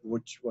define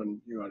which one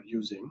you are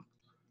using.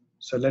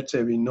 So let's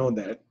say we know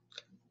that.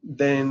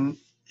 Then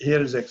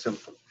here is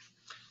example.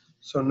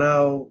 So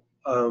now,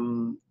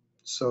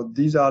 so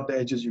these are the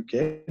edges you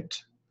get.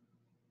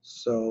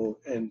 So,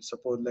 and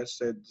suppose let's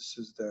say this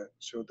is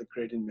show the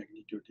gradient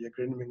magnitude. Here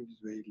gradient magnitude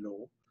is very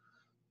low.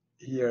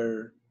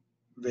 Here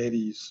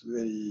varies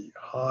very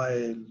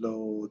high,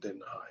 low, then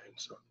high, and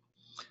so on.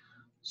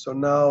 So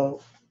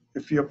now,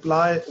 if you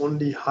apply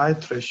only high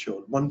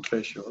threshold, one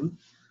threshold,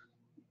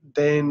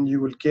 then you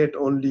will get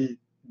only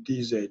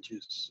these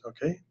edges,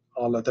 okay?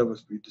 All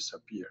others will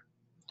disappear.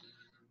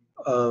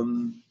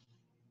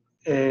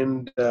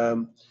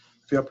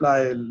 If you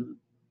apply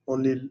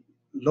only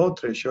low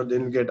threshold,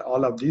 then you get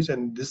all of these,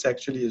 and this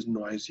actually is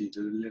noisy,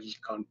 the little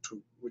contour,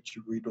 which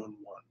we don't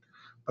want.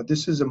 But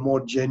this is a more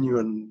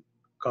genuine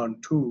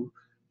contour,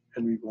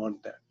 and we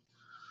want that.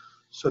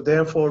 So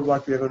therefore,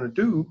 what we are going to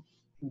do,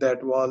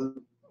 that well,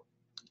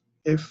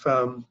 if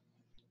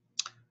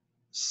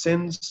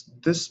since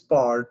this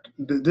part,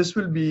 this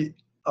will be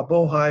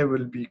above high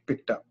will be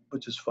picked up,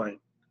 which is fine.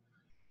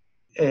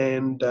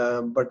 And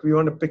but we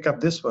want to pick up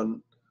this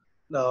one.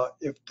 Now,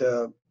 if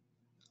the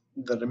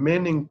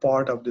remaining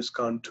part of this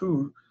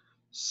contour,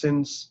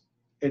 since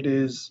it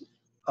is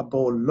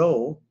above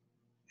low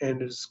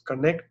and is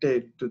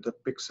connected to the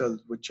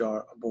pixels which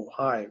are above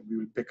high, we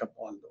will pick up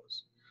all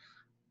those.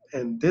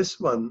 And this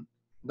one,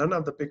 none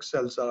of the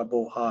pixels are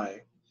above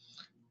high,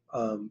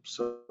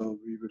 so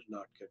we will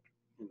not get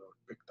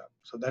picked up.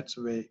 So that's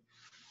the way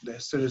the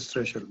hysteresis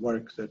threshold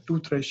works. The 2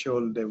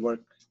 threshold, they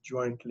work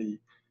jointly,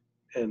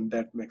 and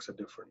that makes a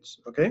difference.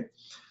 Okay.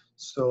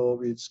 So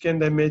we scan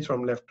the image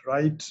from left to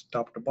right,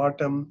 top to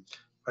bottom,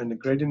 find the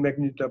gradient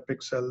magnitude of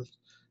pixels.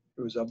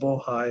 It was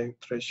above high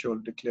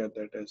threshold, declare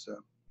that as a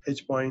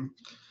edge point.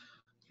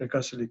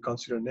 Recursively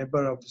consider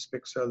neighbor of this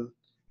pixel.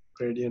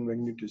 Gradient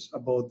magnitude is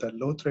above the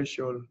low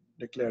threshold,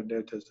 declare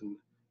that as an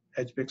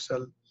edge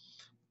pixel.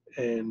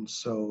 And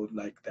so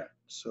like that.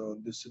 So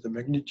this is the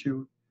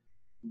magnitude.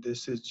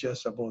 This is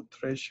just above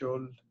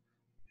threshold.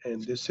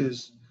 And this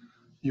is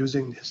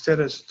using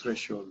hysteresis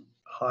threshold.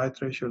 High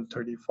threshold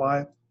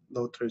 35,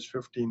 low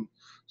threshold 15.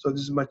 So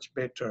this is much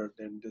better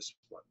than this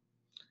one.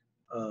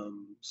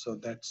 So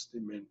that's the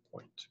main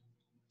point.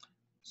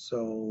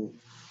 So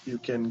you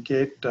can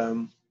get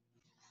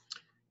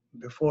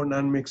before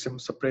non-maximum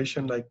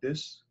separation like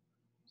this.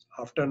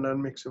 After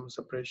non-maximum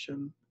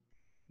separation,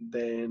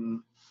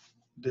 then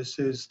this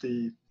is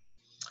the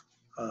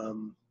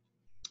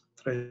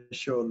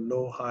threshold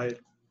low high,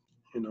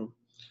 you know,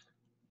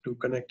 to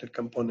connected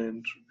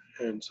component,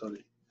 and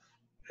sorry,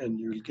 and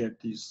you will get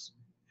these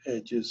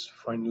edges,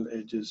 final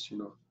edges, you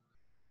know.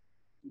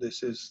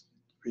 This is,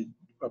 we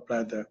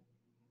apply the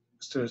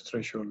stress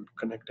threshold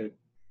connected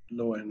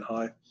low and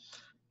high,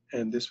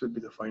 and this will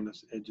be the final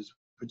edges,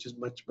 which is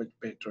much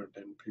better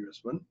than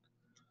previous one.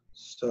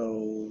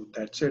 So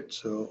that's it.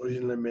 So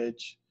original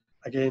image,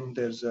 again,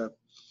 there's a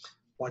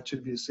what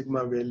should be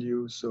sigma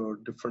value, so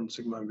different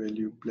sigma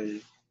value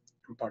play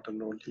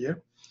important role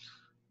here.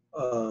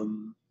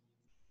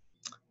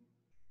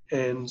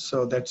 And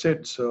so that's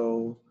it.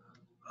 So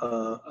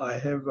I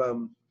have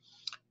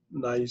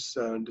nice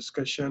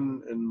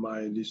discussion in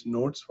these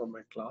notes for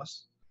my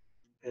class,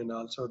 and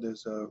also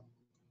there's a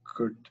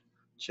good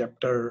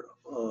chapter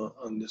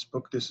on this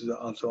book. This is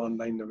also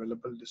online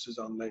available. This is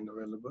online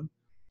available,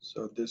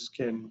 so this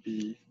can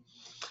be,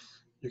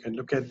 you can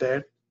look at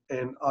that.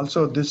 And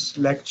also this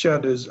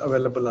lecture is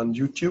available on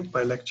YouTube,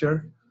 my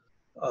lecture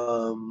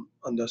on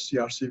the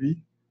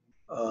CRCV.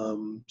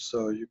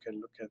 So you can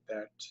look at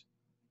that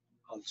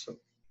also.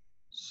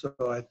 So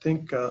I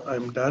think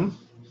I'm done,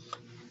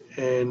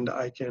 and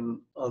I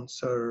can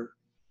answer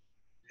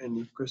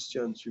any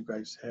questions you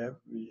guys have.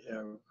 We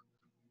have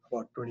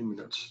about 20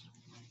 minutes.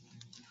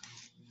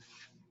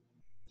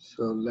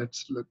 So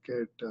let's look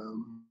at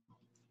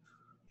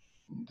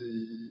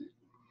we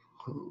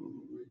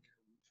can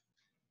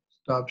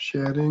stop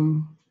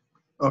sharing.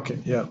 Okay,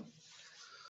 yeah.